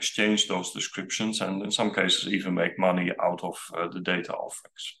can exchange those descriptions and in some cases even make money out of the data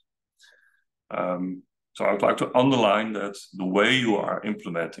offerings. So I would like to underline that the way you are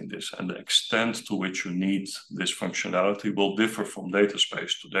implementing this and the extent to which you need this functionality will differ from data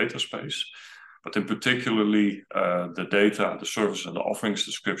space to data space. But in particularly the data, the service and the offerings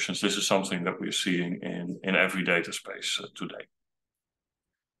descriptions, this is something that we're seeing in every data space today.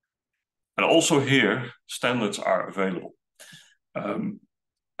 And also here, standards are available.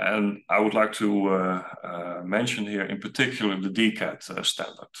 And I would like to mention here in particular the DCAT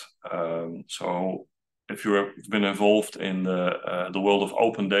standard. So if you have been involved in the world of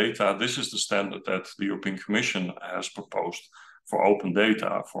open data, this is the standard that the European Commission has proposed for open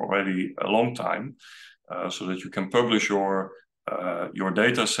data for already a long time, so that you can publish your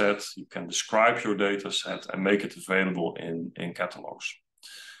data set, you can describe your data set and make it available in catalogs.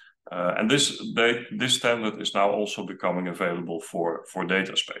 And this standard is now also becoming available for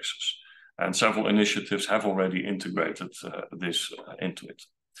data spaces. And several initiatives have already integrated this into it.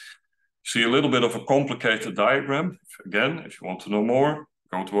 See a little bit of a complicated diagram. Again, if you want to know more,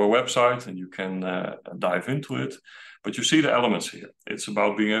 go to our website and you can dive into it. But you see the elements here. It's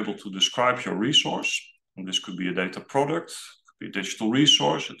about being able to describe your resource. And this could be a data product, it could be a digital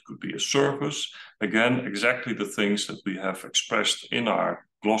resource, it could be a service. Again, exactly the things that we have expressed in our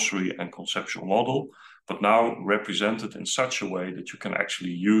glossary and conceptual model, but now represented in such a way that you can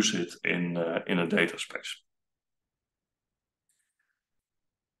actually use it in a data space.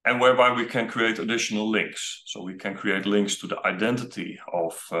 And whereby we can create additional links. So we can create links to the identity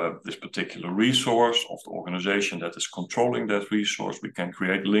of this particular resource, of the organization that is controlling that resource. We can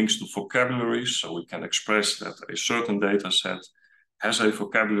create links to vocabularies, so we can express that a certain data set has a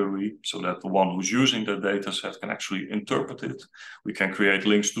vocabulary so that the one who's using that data set can actually interpret it. We can create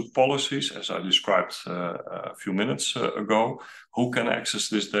links to policies, as I described a few minutes ago. Who can access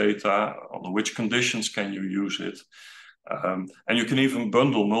this data? Under which conditions can you use it? And you can even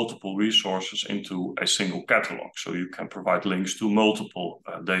bundle multiple resources into a single catalog. So you can provide links to multiple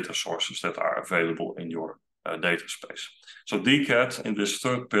data sources that are available in your data space. So DCAT in this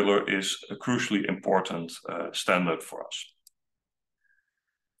third pillar is a crucially important standard for us.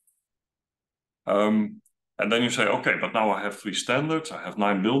 And then you say, okay, but now I have 3 standards, I have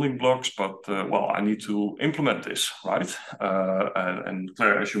 9 building blocks, but well, I need to implement this, right? And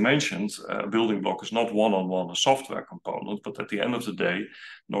Claire, as you mentioned, a building block is not one-on-one a software component, but at the end of the day,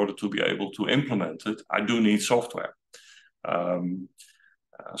 in order to be able to implement it, I do need software.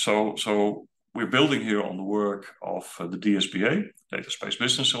 So we're building here on the work of the DSBA, Data Space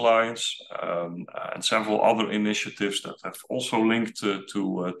Business Alliance, and several other initiatives that have also linked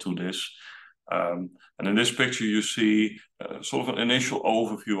to this. And in this picture, you see sort of an initial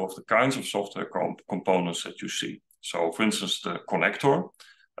overview of the kinds of software components that you see. So, for instance, the connector,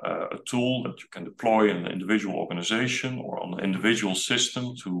 a tool that you can deploy in an individual organization or on an individual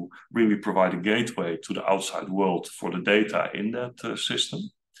system to really provide a gateway to the outside world for the data in that system.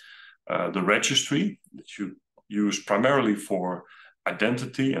 The registry that you use primarily for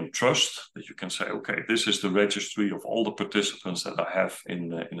identity and trust, that you can say, okay, this is the registry of all the participants that I have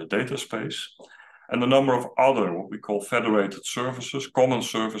in a data space. And a number of other, what we call federated services, common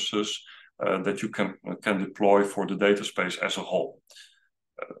services that you can deploy for the data space as a whole.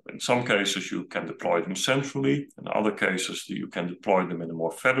 In some cases, you can deploy them centrally. In other cases, you can deploy them in a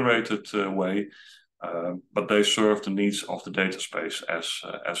more federated way, but they serve the needs of the data space as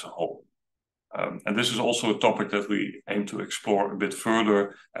a whole. And this is also a topic that we aim to explore a bit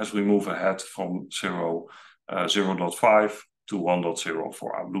further as we move ahead from 0.5 to 1.0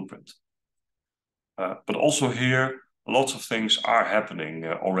 for our blueprint. But also here, lots of things are happening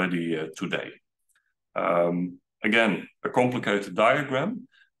already today. Again, a complicated diagram,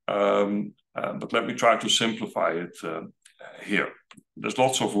 but let me try to simplify it here. There's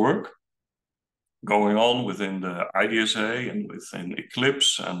lots of work going on within the IDSA and within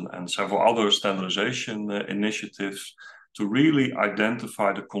Eclipse and several other standardization initiatives to really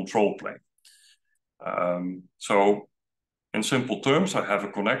identify the control plane. So in simple terms, I have a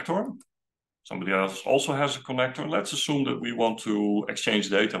connector. Somebody else also has a connector. Let's assume that we want to exchange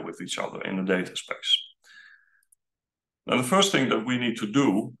data with each other in a data space. Now, the first thing that we need to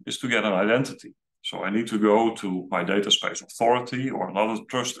do is to get an identity. So I need to go to my data space authority or another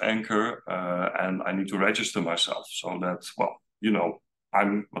trust anchor, and I need to register myself so that, well, you know,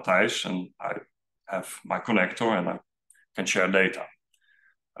 I'm Matthijs and I have my connector and I can share data.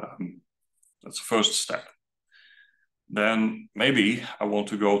 That's the first step. Then maybe I want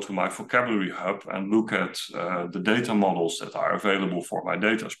to go to my vocabulary hub and look at the data models that are available for my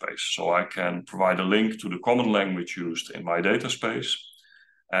data space. So I can provide a link to the common language used in my data space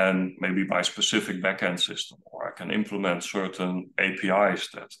and maybe my specific backend system, or I can implement certain APIs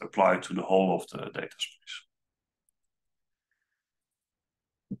that apply to the whole of the data space.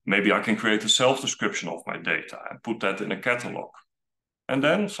 Maybe I can create a self-description of my data and put that in a catalog. And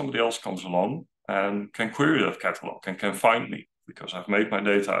then somebody else comes along and can query that catalog and can find me because I've made my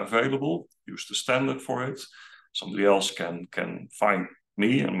data available, use the standard for it. Somebody else can find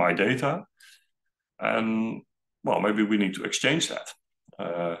me and my data. And well, maybe we need to exchange that.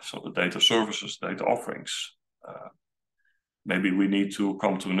 So the data services, data offerings. Maybe we need to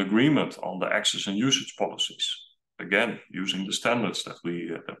come to an agreement on the access and usage policies. Again, using the standards that we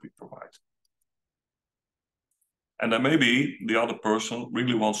provide. And then maybe the other person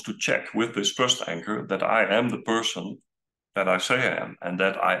really wants to check with this trust anchor that I am the person that I say I am, and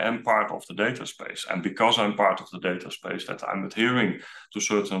that I am part of the data space. And because I'm part of the data space, that I'm adhering to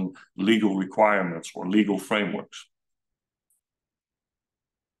certain legal requirements or legal frameworks.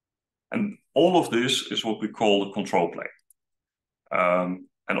 And all of this is what we call the control plane.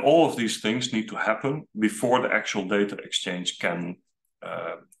 And all of these things need to happen before the actual data exchange can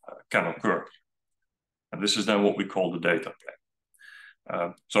occur. And this is then what we call the data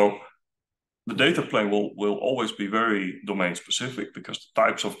plane. So the data plane will always be very domain specific because the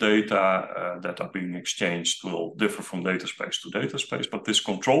types of data that are being exchanged will differ from data space to data space. But this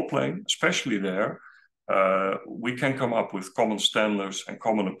control plane, especially there, we can come up with common standards and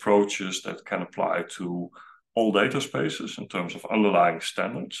common approaches that can apply to all data spaces in terms of underlying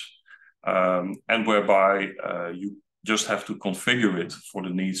standards, and whereby you just have to configure it for the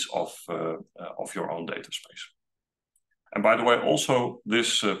needs of your own data space. And by the way, also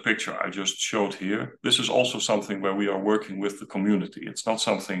this picture I just showed here, this is also something where we are working with the community. It's not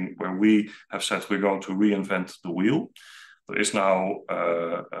something where we have said we're going to reinvent the wheel. There is now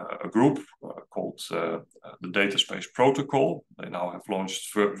a group called the Data Space Protocol. They now have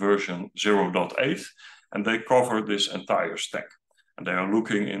launched version 0.8, and they cover this entire stack. And they are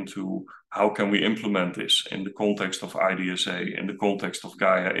looking into how can we implement this in the context of IDSA, in the context of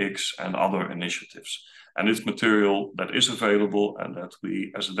Gaia X and other initiatives. And it's material that is available and that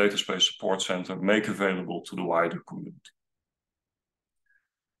we, as a Data Space Support Center, make available to the wider community.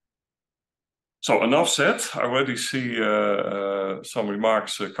 So enough said. I already see some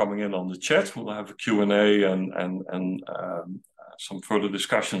remarks coming in on the chat. We'll have a Q&A and some further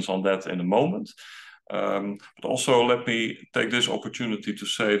discussions on that in a moment. But also let me take this opportunity to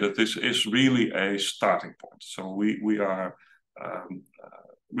say that this is really a starting point. So we are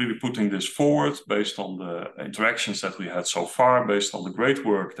really putting this forward based on the interactions that we had so far, based on the great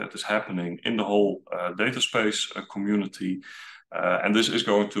work that is happening in the whole data space community. And this is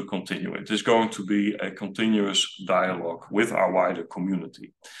going to continue. It is going to be a continuous dialogue with our wider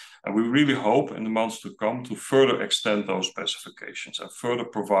community. And we really hope in the months to come to further extend those specifications and further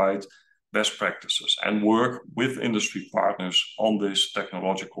provide best practices and work with industry partners on this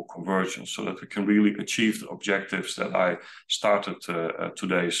technological convergence so that we can really achieve the objectives that I started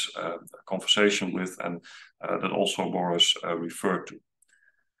today's conversation with and that also Boris referred to.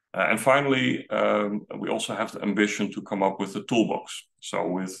 And finally, we also have the ambition to come up with a toolbox. So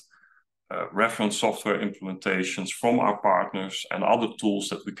with reference software implementations from our partners and other tools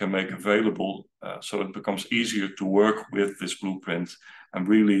that we can make available so it becomes easier to work with this blueprint and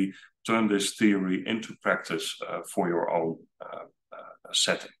really turn this theory into practice for your own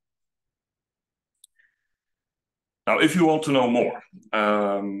setting. Now, if you want to know more,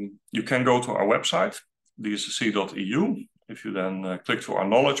 you can go to our website, dssc.eu. If you then click to our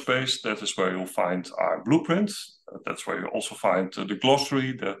knowledge base, that is where you'll find our blueprint. That's where you also find the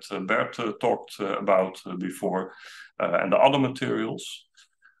glossary that Bert talked about before, and the other materials.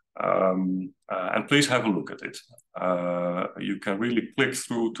 And please have a look at it. You can really click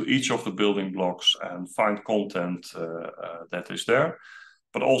through to each of the building blocks and find content that is there.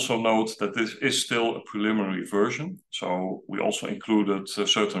 But also note that this is still a preliminary version. So we also included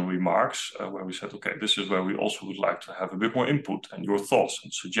certain remarks where we said, okay, this is where we also would like to have a bit more input and your thoughts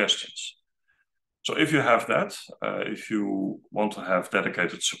and suggestions. So if you have that, if you want to have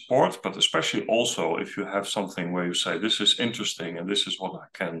dedicated support, but especially also if you have something where you say, this is interesting and this is what I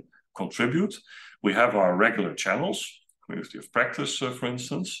can contribute, we have our regular channels, Community of Practice, for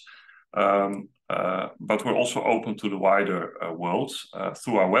instance. But we're also open to the wider world.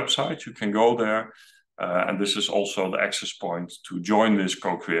 Through our website, you can go there. And this is also the access point to join this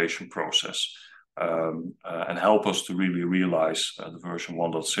co-creation process and help us to really realize the version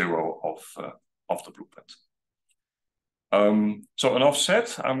 1.0 of the blueprint. So enough said,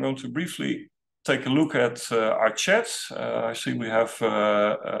 I'm going to briefly take a look at our chat. I see we have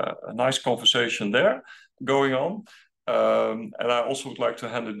a nice conversation there going on. And I also would like to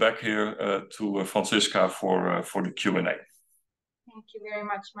hand it back here to Franziska for the Q&A. Thank you very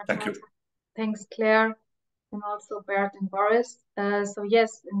much, Matthias. Thank you. Thanks, Claire, and also Bert and Boris. So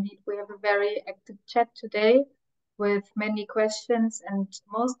yes, indeed, we have a very active chat today with many questions, and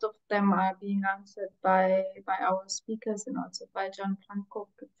most of them are being answered by our speakers and also by Gianfranco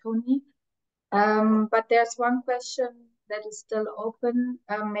Pettoni. But there's one question that is still open.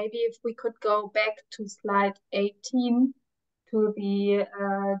 Maybe if we could go back to slide 18 to the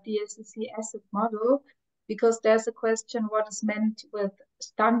DSSC asset model, because there's a question what is meant with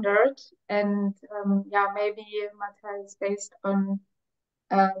standard, and yeah, maybe Matthias, based on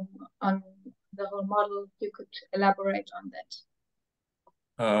the whole model, you could elaborate on that.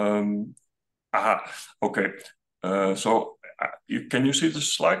 Okay. So can you see the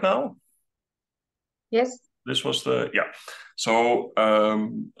slide now? Yes. This was yeah. So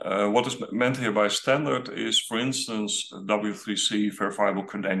what is meant here by standard is, for instance, W3C, verifiable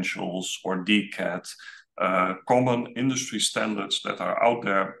credentials, or DCAT, common industry standards that are out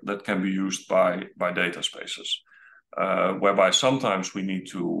there that can be used by data spaces. Whereby sometimes we need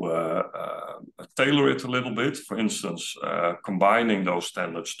to tailor it a little bit, for instance, combining those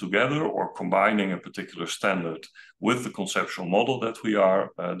standards together or combining a particular standard with the conceptual model that we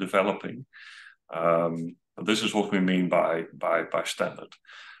are developing. This is what we mean by standard.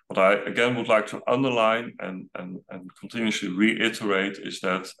 What I again would like to underline and continuously reiterate is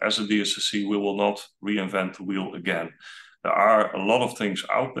that as a DSSC, we will not reinvent the wheel again. There are a lot of things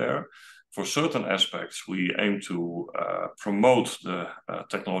out there. For certain aspects, we aim to promote the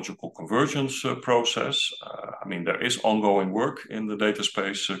technological convergence process. I mean, there is ongoing work in the data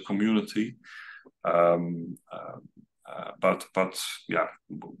space community. But yeah,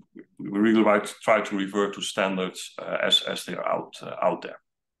 we really like to try to revert to standards as they are out there.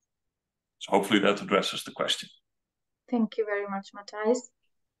 So hopefully that addresses the question. Thank you very much, Matthias.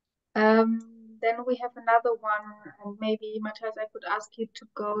 Then we have another one, and maybe, Matthias, I could ask you to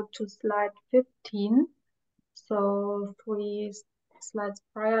go to slide 15. So 3 slides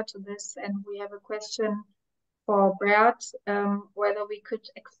prior to this, and we have a question for Bert, whether we could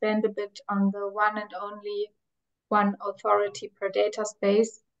expand a bit on the one and only one authority per data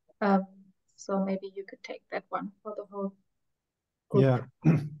space. So maybe you could take that one for the whole group.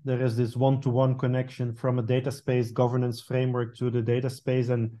 Yeah, there is this one-to-one connection from a data space governance framework to the data space,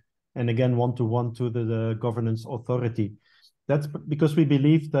 and again one-to-one to the governance authority. That's because we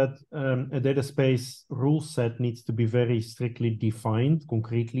believe that a data space rule set needs to be very strictly defined,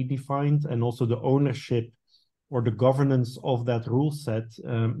 concretely defined, and also the ownership or the governance of that rule set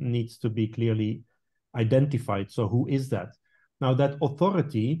needs to be clearly identified. So who is that? Now that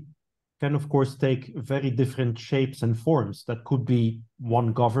authority can of course take very different shapes and forms. That could be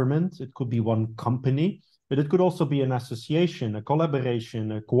one government, it could be one company, but it could also be an association, a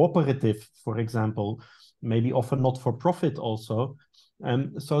collaboration, a cooperative, for example, maybe often not for profit also.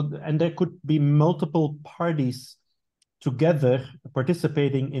 And there could be multiple parties together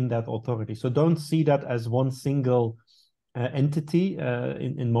participating in that authority. So don't see that as one single entity.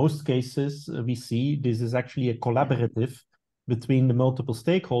 In most cases, we see this is actually a collaborative between the multiple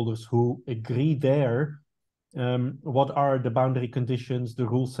stakeholders who agree there what are the boundary conditions, the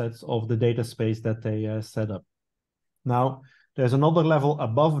rule sets of the data space that they set up. Now, there's another level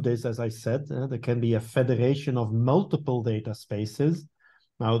above this, as I said, there can be a federation of multiple data spaces.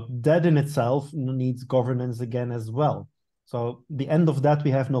 Now, that in itself needs governance again as well. So the end of that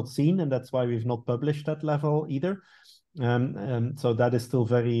we have not seen, and that's why we've not published that level either. So that is still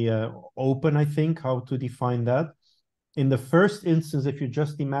very open, I think, how to define that. In the first instance, if you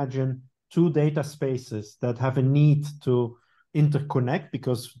just imagine two data spaces that have a need to interconnect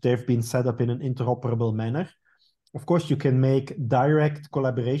because they've been set up in an interoperable manner, of course, you can make direct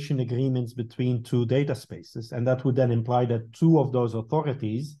collaboration agreements between two data spaces, and that would then imply that two of those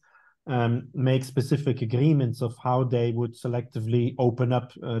authorities make specific agreements of how they would selectively open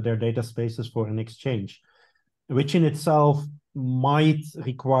up their data spaces for an exchange, which in itself might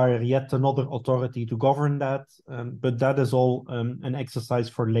require yet another authority to govern that, but that is all an exercise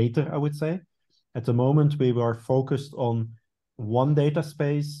for later, I would say. At the moment, we were focused on one data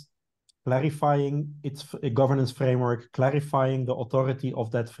space, clarifying its governance framework, clarifying the authority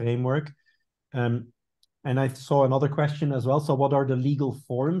of that framework. And I saw another question as well. So what are the legal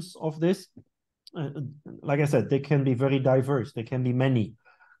forms of this? Like I said, they can be very diverse. They can be many.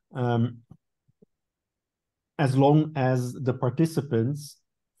 As long as the participants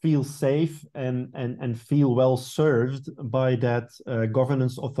feel safe and feel well served by that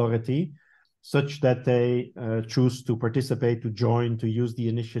governance authority, such that they choose to participate, to join, to use the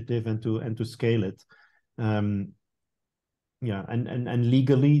initiative, and to scale it. Yeah, and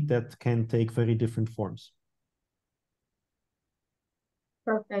legally that can take very different forms.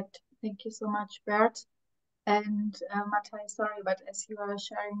 Perfect. Thank you so much, Bert. And Matai, sorry, but as you are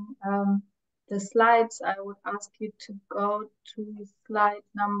sharing the slides, I would ask you to go to slide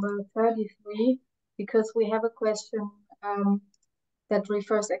number 33, because we have a question that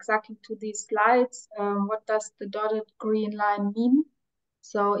refers exactly to these slides. What does the dotted green line mean?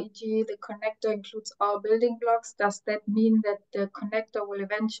 So, e.g., the connector includes all building blocks. Does that mean that the connector will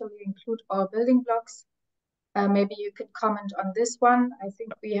eventually include all building blocks? Maybe you could comment on this one. I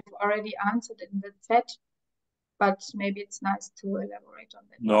think we have already answered in the chat, but maybe it's nice to elaborate on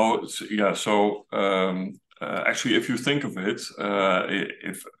that. No, yeah. So actually, if you think of it,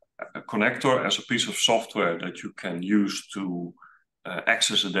 if a connector as a piece of software that you can use to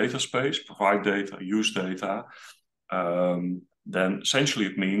access a data space, provide data, use data, then essentially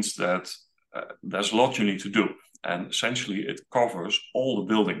it means that there's a lot you need to do. And essentially it covers all the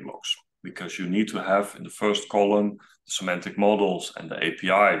building blocks, because you need to have in the first column the semantic models and the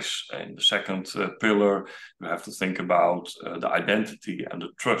APIs. In the second pillar, you have to think about the identity and the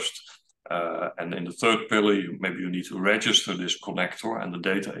trust. And in the third pillar, maybe you need to register this connector and the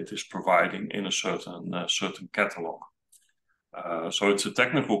data it is providing in a certain catalog. So it's a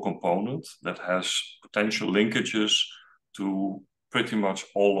technical component that has potential linkages to pretty much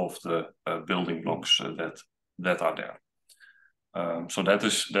all of the building blocks that are there. So that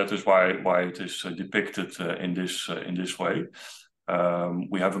is why it is depicted in this way.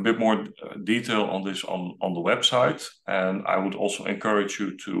 We have a bit more detail on this on the website, and I would also encourage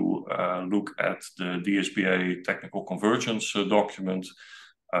you to look at the DSBA technical convergence document,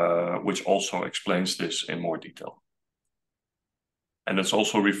 which also explains this in more detail. And it's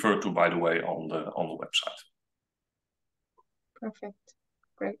also referred to, by the way, on the website. Perfect.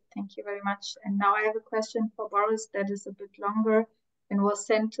 Great. Thank you very much. And now I have a question for Boris that is a bit longer and was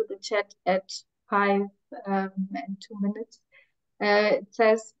sent to the chat at 5 and 2 minutes. It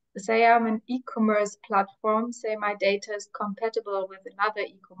says, say I'm an e-commerce platform, say my data is compatible with another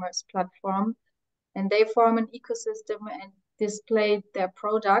e-commerce platform, and they form an ecosystem and display their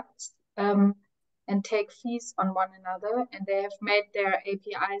products and take fees on one another, and they have made their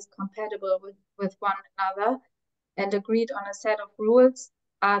APIs compatible with one another and agreed on a set of rules.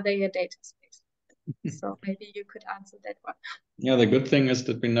 Are they a data space? So maybe you could answer that one. Yeah, the good thing is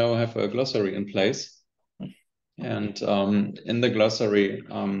that we now have a glossary in place. And in the glossary,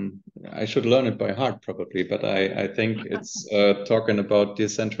 I should learn it by heart probably, but I think it's talking about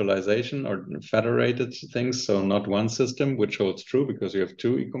decentralization or federated things. So not one system, which holds true because you have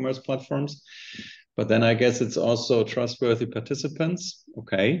two e-commerce platforms. But then I guess it's also trustworthy participants.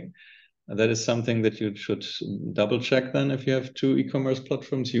 Okay. That is something that you should double check then if you have two e-commerce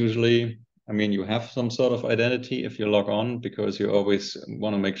platforms. Usually, I mean, you have some sort of identity if you log on, because you always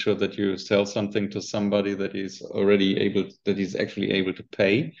want to make sure that you sell something to somebody that is already able, that is actually able to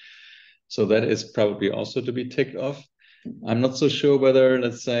pay. So that is probably also to be ticked off. I'm not so sure whether,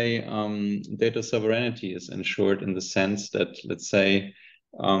 let's say, data sovereignty is ensured in the sense that, let's say,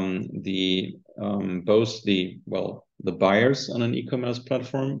 both the buyers on an e-commerce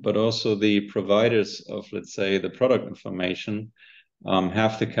platform, but also the providers of, let's say, the product information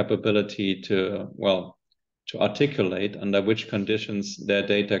have the capability to articulate under which conditions their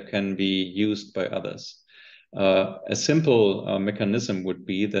data can be used by others. A simple mechanism would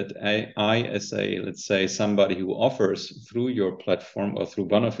be that I, as a, let's say, somebody who offers through your platform or through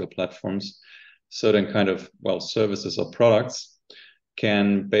one of your platforms certain kind of, services or products,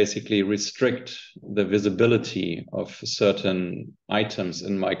 can basically restrict the visibility of certain items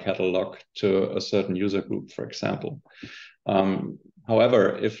in my catalog to a certain user group, for example.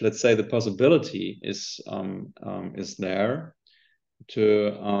 However, if, let's say, the possibility is there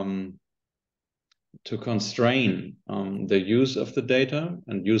to constrain the use of the data,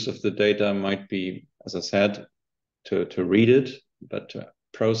 and use of the data might be, as I said, to read it, but to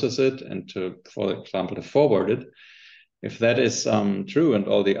process it and to, for example, to forward it. If that is true, and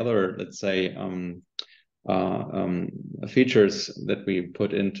all the other, let's say, features that we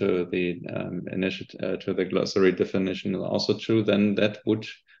put into the to the glossary definition are also true, then that would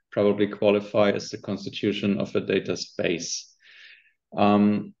probably qualify as the constitution of a data space.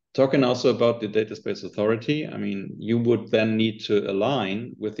 Talking also about the data space authority, I mean, you would then need to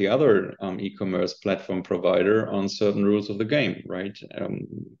align with the other e-commerce platform provider on certain rules of the game, right?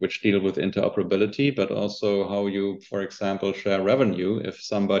 Which deal with interoperability, but also how you, for example, share revenue if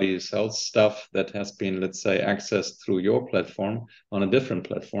somebody sells stuff that has been, let's say, accessed through your platform on a different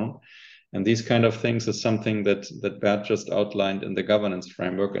platform. And these kind of things is something that Bert just outlined in the governance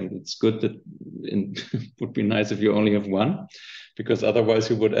framework. And it's good that it would be nice if you only have one, because otherwise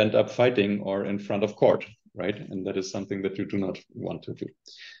you would end up fighting or in front of court, right? And that is something that you do not want to do.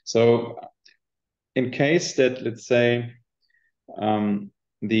 So in case that, let's say,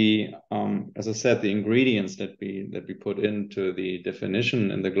 as I said, the ingredients that we put into the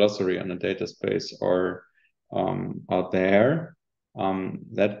definition in the glossary on a data space are there,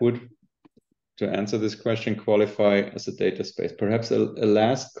 that would, to answer this question, qualify as a data space. Perhaps a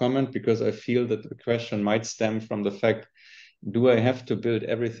last comment, because I feel that the question might stem from the fact, do I have to build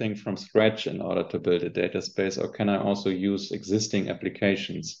everything from scratch in order to build a data space, or can I also use existing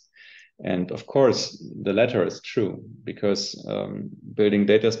applications? And of course, the latter is true, because building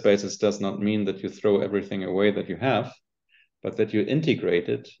data spaces does not mean that you throw everything away that you have, but that you integrate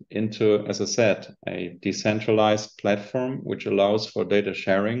it into, as I said, a decentralized platform which allows for data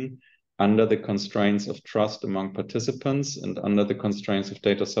sharing under the constraints of trust among participants and under the constraints of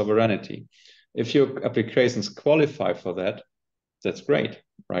data sovereignty. If your applications qualify for that, that's great,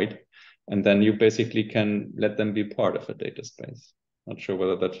 right? And then you basically can let them be part of a data space. Not sure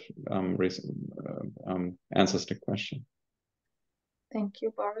whether that answers the question. Thank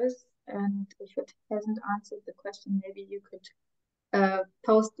you, Boris. And if it hasn't answered the question, maybe you could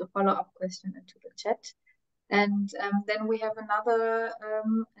post a follow-up question into the chat. And then we have another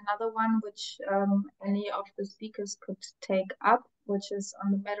one which any of the speakers could take up, which is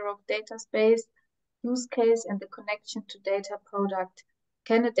on the matter of data space, use case, and the connection to data product.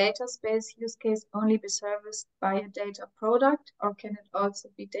 Can a data space use case only be serviced by a data product, or can it also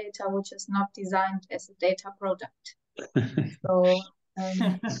be data which is not designed as a data product? So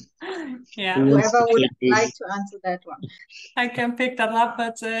yeah, whoever would like to answer that one. I can pick that up,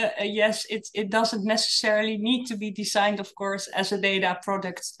 but yes, it doesn't necessarily need to be designed, of course, as a data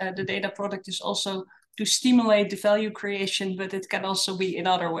product. The data product is also to stimulate the value creation, but it can also be in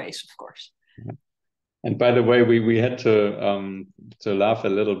other ways, of course. And by the way, we had to laugh a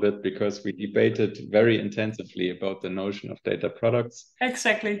little bit because we debated very intensively about the notion of data products.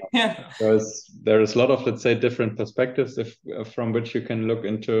 Exactly. Yeah. There is a lot of, let's say, different perspectives from which you can look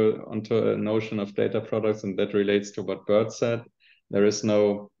onto a notion of data products, and that relates to what Bert said. There is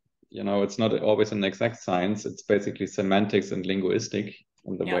no, it's not always an exact science. It's basically semantics and linguistic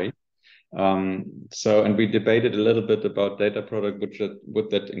in the way. And we debated a little bit about data product, would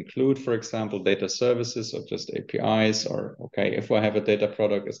that include, for example, data services or just APIs, or, okay, if I have a data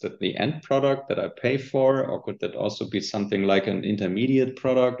product, is that the end product that I pay for, or could that also be something like an intermediate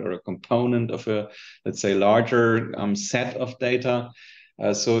product or a component of a, let's say, larger set of data?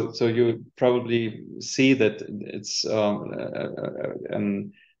 So you probably see that it's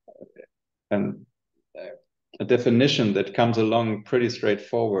a definition that comes along pretty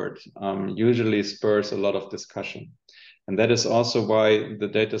straightforward, usually spurs a lot of discussion. And that is also why the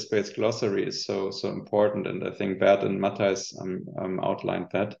data space glossary is so important. And I think Bert and Matthijs outlined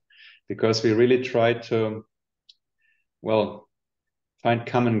that, because we really try to, find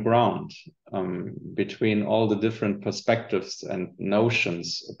common ground between all the different perspectives and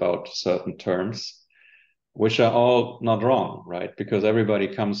notions about certain terms, which are all not wrong, right? Because everybody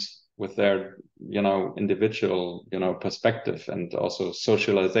comes with their, individual, perspective and also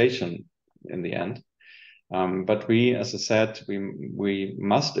socialization in the end. But we, as I said, we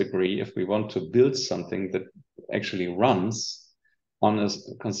must agree if we want to build something that actually runs on a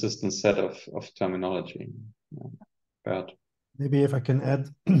consistent set of terminology. Bert. Maybe if I can add,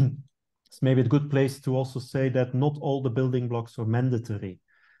 it's maybe a good place to also say that not all the building blocks are mandatory.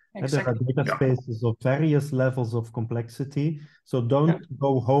 Exactly. There are data spaces of various levels of complexity. So don't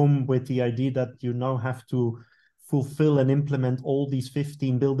go home with the idea that you now have to fulfill and implement all these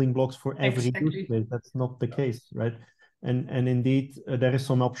 15 building blocks for every use case. That's not the case, right? And indeed, there is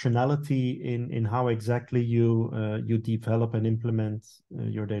some optionality in how exactly you develop and implement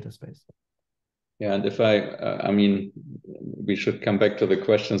your data space. Yeah, and if I mean, we should come back to the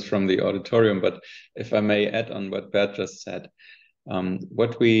questions from the auditorium, but if I may add on what Bert just said,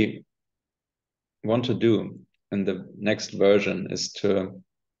 what we want to do in the next version is to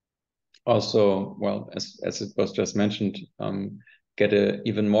also, as it was just mentioned, get an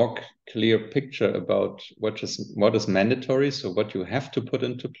even more clear picture about what is mandatory, so what you have to put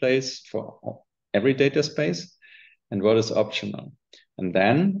into place for every data space, and what is optional. And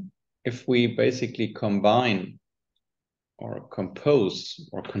then if we basically combine or compose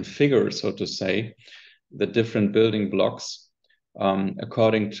or configure, so to say, the different building blocks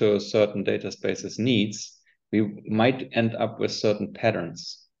according to certain data spaces needs, we might end up with certain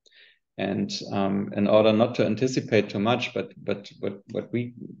patterns. And in order not to anticipate too much, but what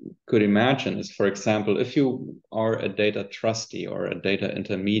we could imagine is, for example, if you are a data trustee or a data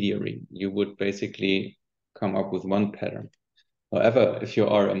intermediary, you would basically come up with one pattern. However, if you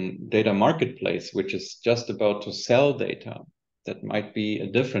are a data marketplace, which is just about to sell data, that might be a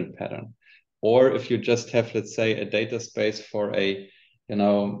different pattern. Or if you just have, let's say, a data space for a,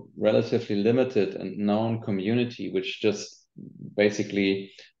 relatively limited and known community, which just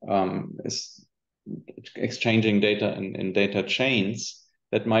basically is exchanging data in data chains,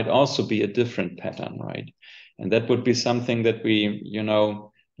 that might also be a different pattern, right? And that would be something that we,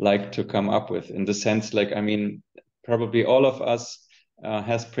 like to come up with, in the sense, like, I mean, probably all of us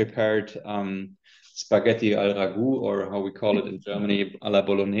has prepared spaghetti al ragu, or how we call it in Germany, alla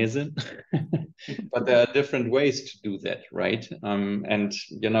bolognese. But there are different ways to do that, right? And,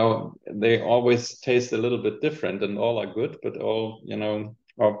 they always taste a little bit different, and all are good, but all,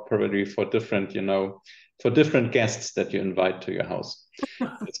 are probably for different, for different guests that you invite to your house.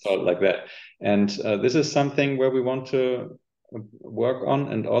 It's called like that. And this is something where we want to work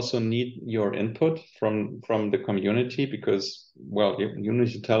on, and also need your input from the community, because, you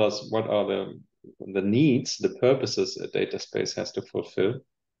need to tell us what are the needs, the purposes a data space has to fulfill.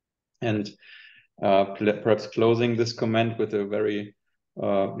 And perhaps closing this comment with a very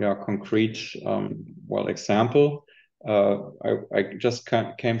concrete example. I just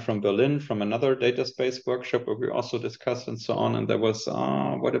came from Berlin from another data space workshop where we also discussed and so on, and there was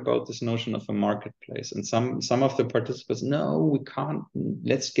what about this notion of a marketplace? And some of the participants, no, we can't,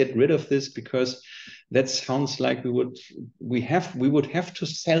 let's get rid of this, because that sounds like we would have to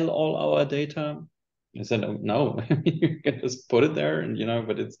sell all our data. I said, oh, no, you can just put it there, and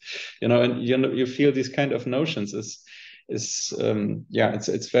but it's and you feel these kind of notions it's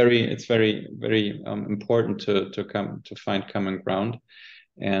very important to find common ground,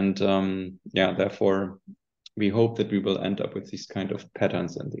 and therefore we hope that we will end up with these kind of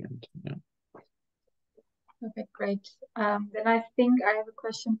patterns in the end. Okay, great. Then I think I have a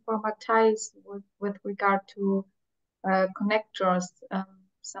question for Matthias with regard to connectors.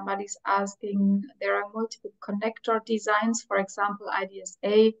 Somebody's asking, there are multiple connector designs, for example,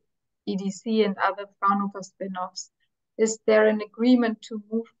 IDSA, EDC, and other Fraunhofer spin-offs. Is there an agreement to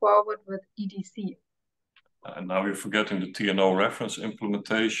move forward with EDC? And now you're forgetting the TNO reference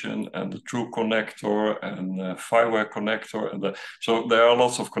implementation and the true connector and fireware connector. And so there are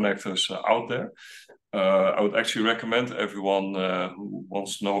lots of connectors out there. I would actually recommend everyone who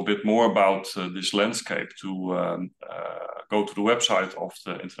wants to know a bit more about this landscape to go to the website of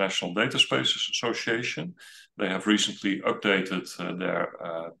the International Data Spaces Association. They have recently updated their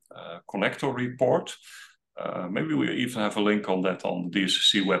connector report. Maybe we even have a link on that on the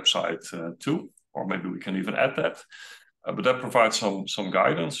DSSC website too, or maybe we can even add that. But that provides some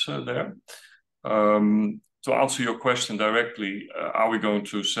guidance there. To answer your question directly, are we going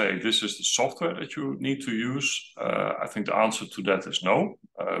to say this is the software that you need to use? I think the answer to that is no,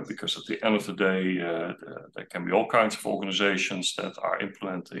 because at the end of the day, there can be all kinds of organizations that are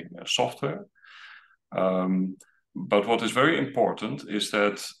implementing software. But what is very important is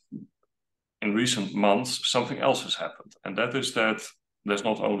that in recent months, something else has happened. And that is that there's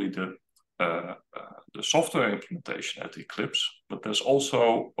not only the software implementation at Eclipse, but there's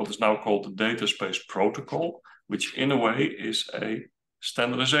also what is now called the Data Space Protocol, which in a way is a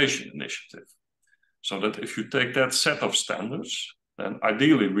standardization initiative. So that if you take that set of standards, then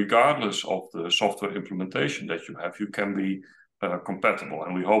ideally, regardless of the software implementation that you have, you can be compatible.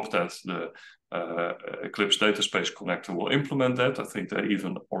 And we hope that the Eclipse Data Space Connector will implement that. I think they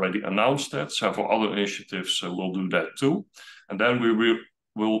even already announced that. Several other initiatives will do that too. And then we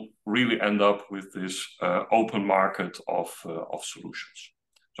will really end up with this open market of solutions.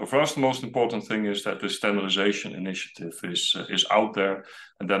 So for us, the most important thing is that the standardization initiative is out there,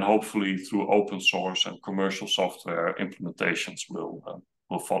 and then hopefully through open source and commercial software implementations will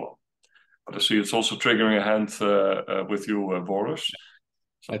follow. But I see it's also triggering a hand with you, Boris.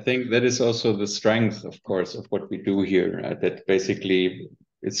 I think that is also the strength, of course, of what we do here. That basically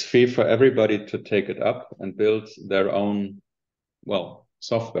it's free for everybody to take it up and build their own, well,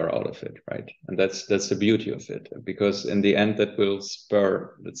 software out of it, right? And that's the beauty of it, because in the end that will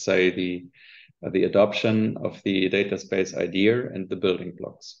spur, let's say, the adoption of the data space idea and the building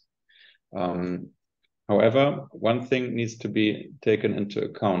blocks. However, one thing needs to be taken into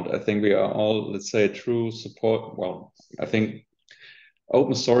account. I think we are all, let's say, true support. Well, I think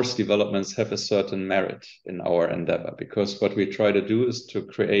open source developments have a certain merit in our endeavor, because what we try to do is to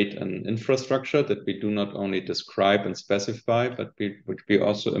create an infrastructure that we do not only describe and specify, but which we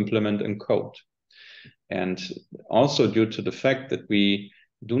also implement in code. And also due to the fact that we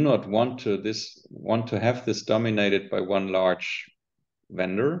do not want to have this dominated by one large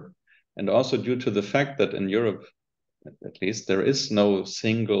vendor, and also due to the fact that in Europe, at least, there is no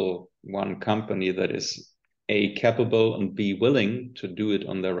single one company that is A, capable and B, willing to do it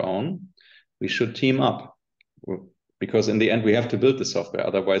on their own, we should team up. Because in the end, we have to build the software.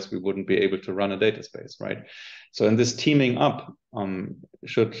 Otherwise, we wouldn't be able to run a data space, right? So in this teaming up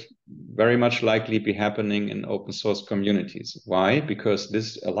should very much likely be happening in open source communities. Why? Because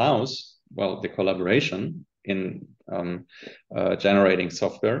this allows, well, the collaboration in generating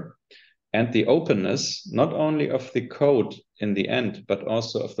software and the openness, not only of the code in the end, but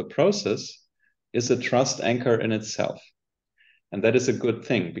also of the process, is a trust anchor in itself. And that is a good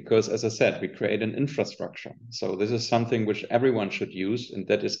thing, because as I said, we create an infrastructure. So this is something which everyone should use, and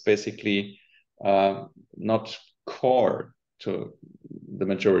that is basically not core to the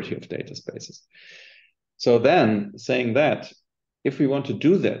majority of data spaces. So then, saying that, if we want to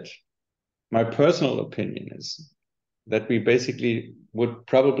do that, my personal opinion is that we basically will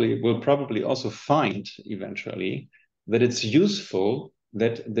probably also find eventually that it's useful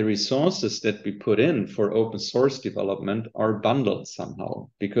that the resources that we put in for open source development are bundled somehow,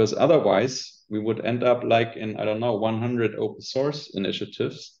 because otherwise we would end up like in, I don't know, 100 open source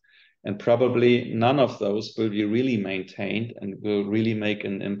initiatives, and probably none of those will be really maintained and will really make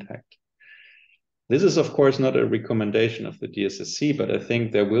an impact. This is, of course, not a recommendation of the DSSC, but I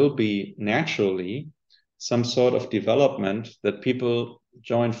think there will be naturally some sort of development that people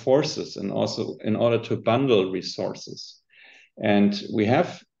join forces and also in order to bundle resources. And we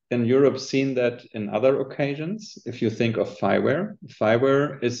have in Europe seen that in other occasions. If you think of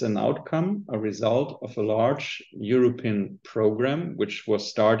FIWARE is an outcome, a result of a large European program, which was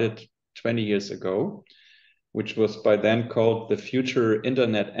started 20 years ago, which was by then called the Future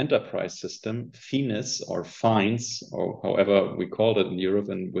Internet Enterprise System, FINIS or FINES, or however we called it in Europe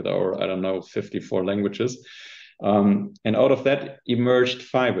and with our, I don't know, 54 languages. And out of that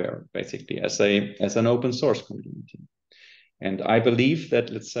emerged Fireware, basically, as an open source community. And I believe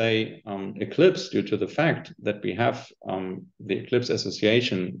that, let's say, Eclipse, due to the fact that we have the Eclipse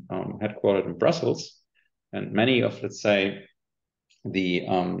Association headquartered in Brussels, and many of, let's say, the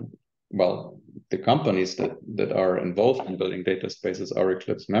companies that are involved in building data spaces are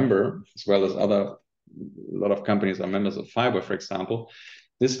Eclipse member, as well as a lot of companies are members of Fireware, for example.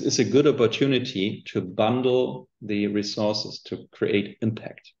 This is a good opportunity to bundle the resources to create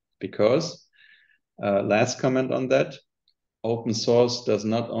impact, because last comment on that, open source does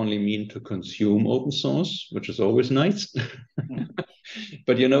not only mean to consume open source, which is always nice,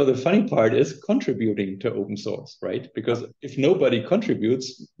 but you know, the funny part is contributing to open source, right? Because if nobody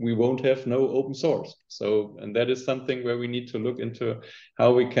contributes, we won't have no open source. So, and that is something where we need to look into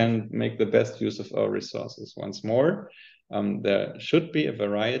how we can make the best use of our resources. Once more, there should be a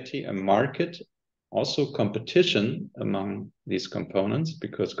variety, a market, also competition among these components,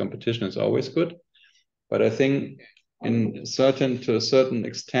 because competition is always good. But I think to a certain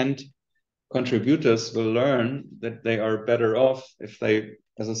extent, contributors will learn that they are better off if they,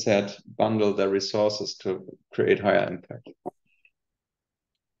 as I said, bundle their resources to create higher impact.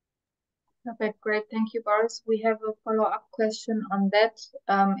 Perfect, great, thank you, Boris. We have a follow-up question on that.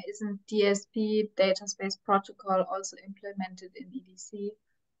 Isn't DSP, Data Space Protocol, also implemented in EDC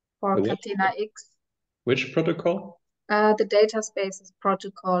for Catena X? Which protocol? The data spaces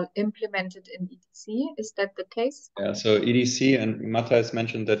protocol implemented in EDC. Is that the case? Yeah, so EDC, and Matthias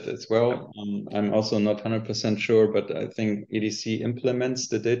mentioned that as well. I'm also not 100% sure, but I think EDC implements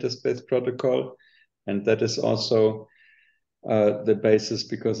the data space protocol. And that is also the basis,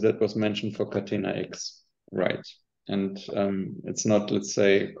 because that was mentioned for Catena X, right? And it's not, let's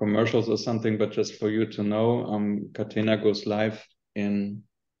say, commercials or something, but just for you to know, Catena goes live in,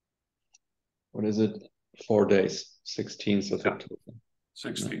 what is it? 4 days, 16th of October.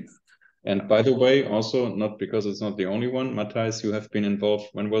 16th. And by the way, also, not because it's not the only one, Matthias, you have been involved.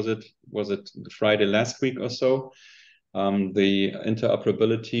 When was it? Was it Friday last week or so? The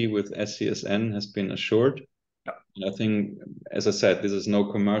interoperability with SCSN has been assured. Yeah. I think, as I said, this is no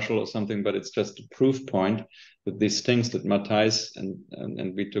commercial or something, but it's just a proof point that these things that Matthias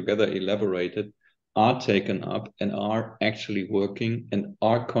and we together elaborated are taken up and are actually working and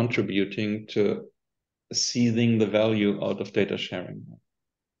are contributing to seizing the value out of data sharing.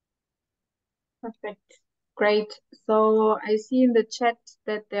 Perfect. Great. So I see in the chat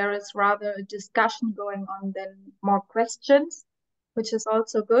that there is rather a discussion going on than more questions, which is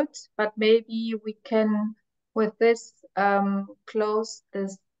also good. But maybe we can, with this, close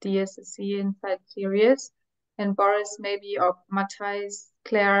this DSSC Insight series. And Boris, maybe, or Matthias,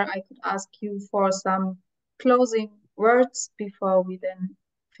 Claire, I could ask you for some closing words before we then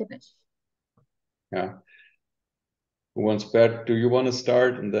finish. Yeah. Who wants, Bert? Do you want to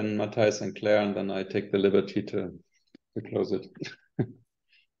start, and then Matthias and Claire, and then I take the liberty to close it?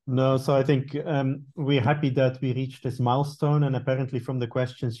 No, so I think we're happy that we reached this milestone, and apparently from the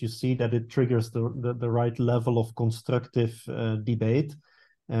questions you see that it triggers the right level of constructive debate,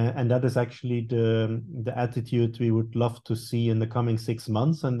 and that is actually the attitude we would love to see in the coming 6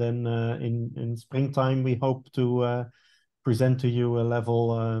 months, and then in springtime we hope to present to you a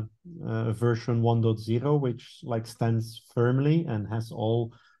level version 1.0, which stands firmly and has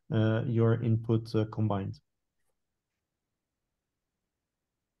all your input combined.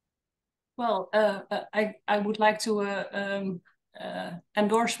 Well, I would like to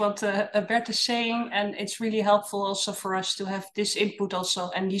endorse what Bert is saying, and it's really helpful also for us to have this input also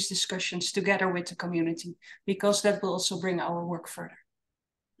and these discussions together with the community, because that will also bring our work further.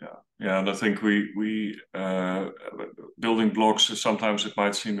 Yeah, and I think we building blocks, sometimes it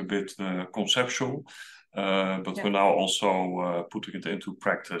might seem a bit conceptual, but we're now also putting it into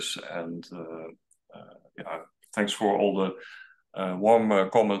practice. And thanks for all the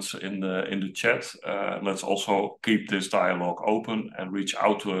warm comments in the chat. Let's also keep this dialogue open and reach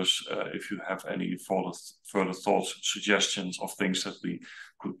out to us if you have any further thoughts, suggestions of things that we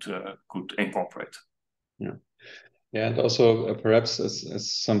could incorporate. Yeah. Yeah, and also perhaps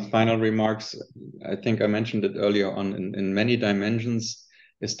as some final remarks, I think I mentioned it earlier on, in many dimensions,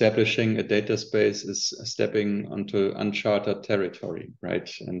 establishing a data space is stepping onto uncharted territory, right?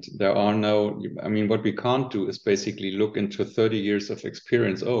 And there are what we can't do is basically look into 30 years of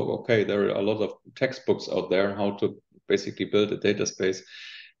experience. Oh, okay, there are a lot of textbooks out there how to basically build a data space.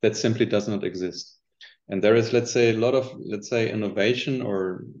 That simply does not exist. And there is, let's say, a lot of, innovation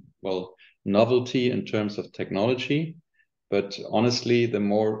or, novelty in terms of technology, but honestly, the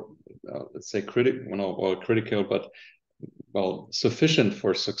more critical, but sufficient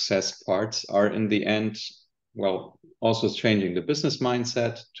for success parts are in the end well, also changing the business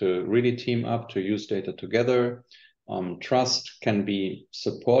mindset to really team up, to use data together. Trust can be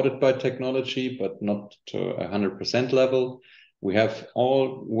supported by technology, but not to 100% level. We have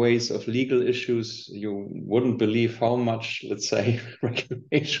all ways of legal issues. You wouldn't believe how much, let's say,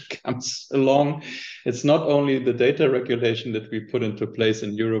 regulation comes along. It's not only the data regulation that we put into place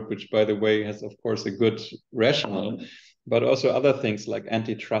in Europe, which, by the way, has, of course, a good rationale, but also other things like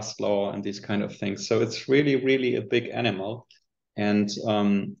antitrust law and these kind of things. So it's really, really a big animal. And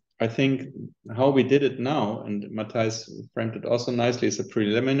I think how we did it now, and Matthias framed it also nicely, is a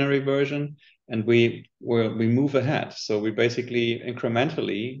preliminary version, and we move ahead. So we basically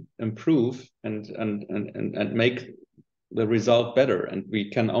incrementally improve and make the result better. And we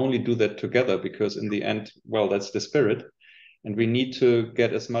can only do that together, because in the end, well, that's the spirit. And we need to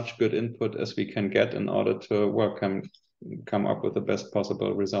get as much good input as we can get in order to come up with the best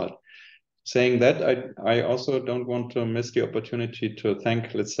possible result. Saying that, I also don't want to miss the opportunity to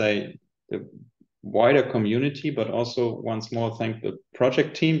thank, let's say, the wider community, but also once more thank the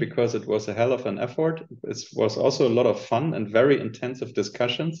project team, because it was a hell of an effort. It was also a lot of fun and very intensive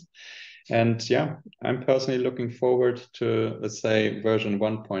discussions. And yeah, I'm personally looking forward to, let's say, version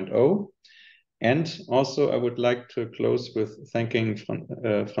 1.0. And also, I would like to close with thanking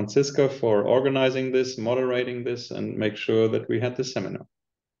Franziska for organizing this, moderating this, and make sure that we had this seminar.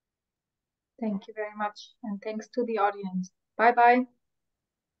 Thank you very much. And thanks to the audience. Bye-bye.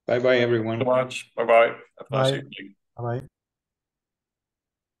 Bye-bye, everyone. Thank you so much. Bye-bye. Have a nice Bye. evening. Bye.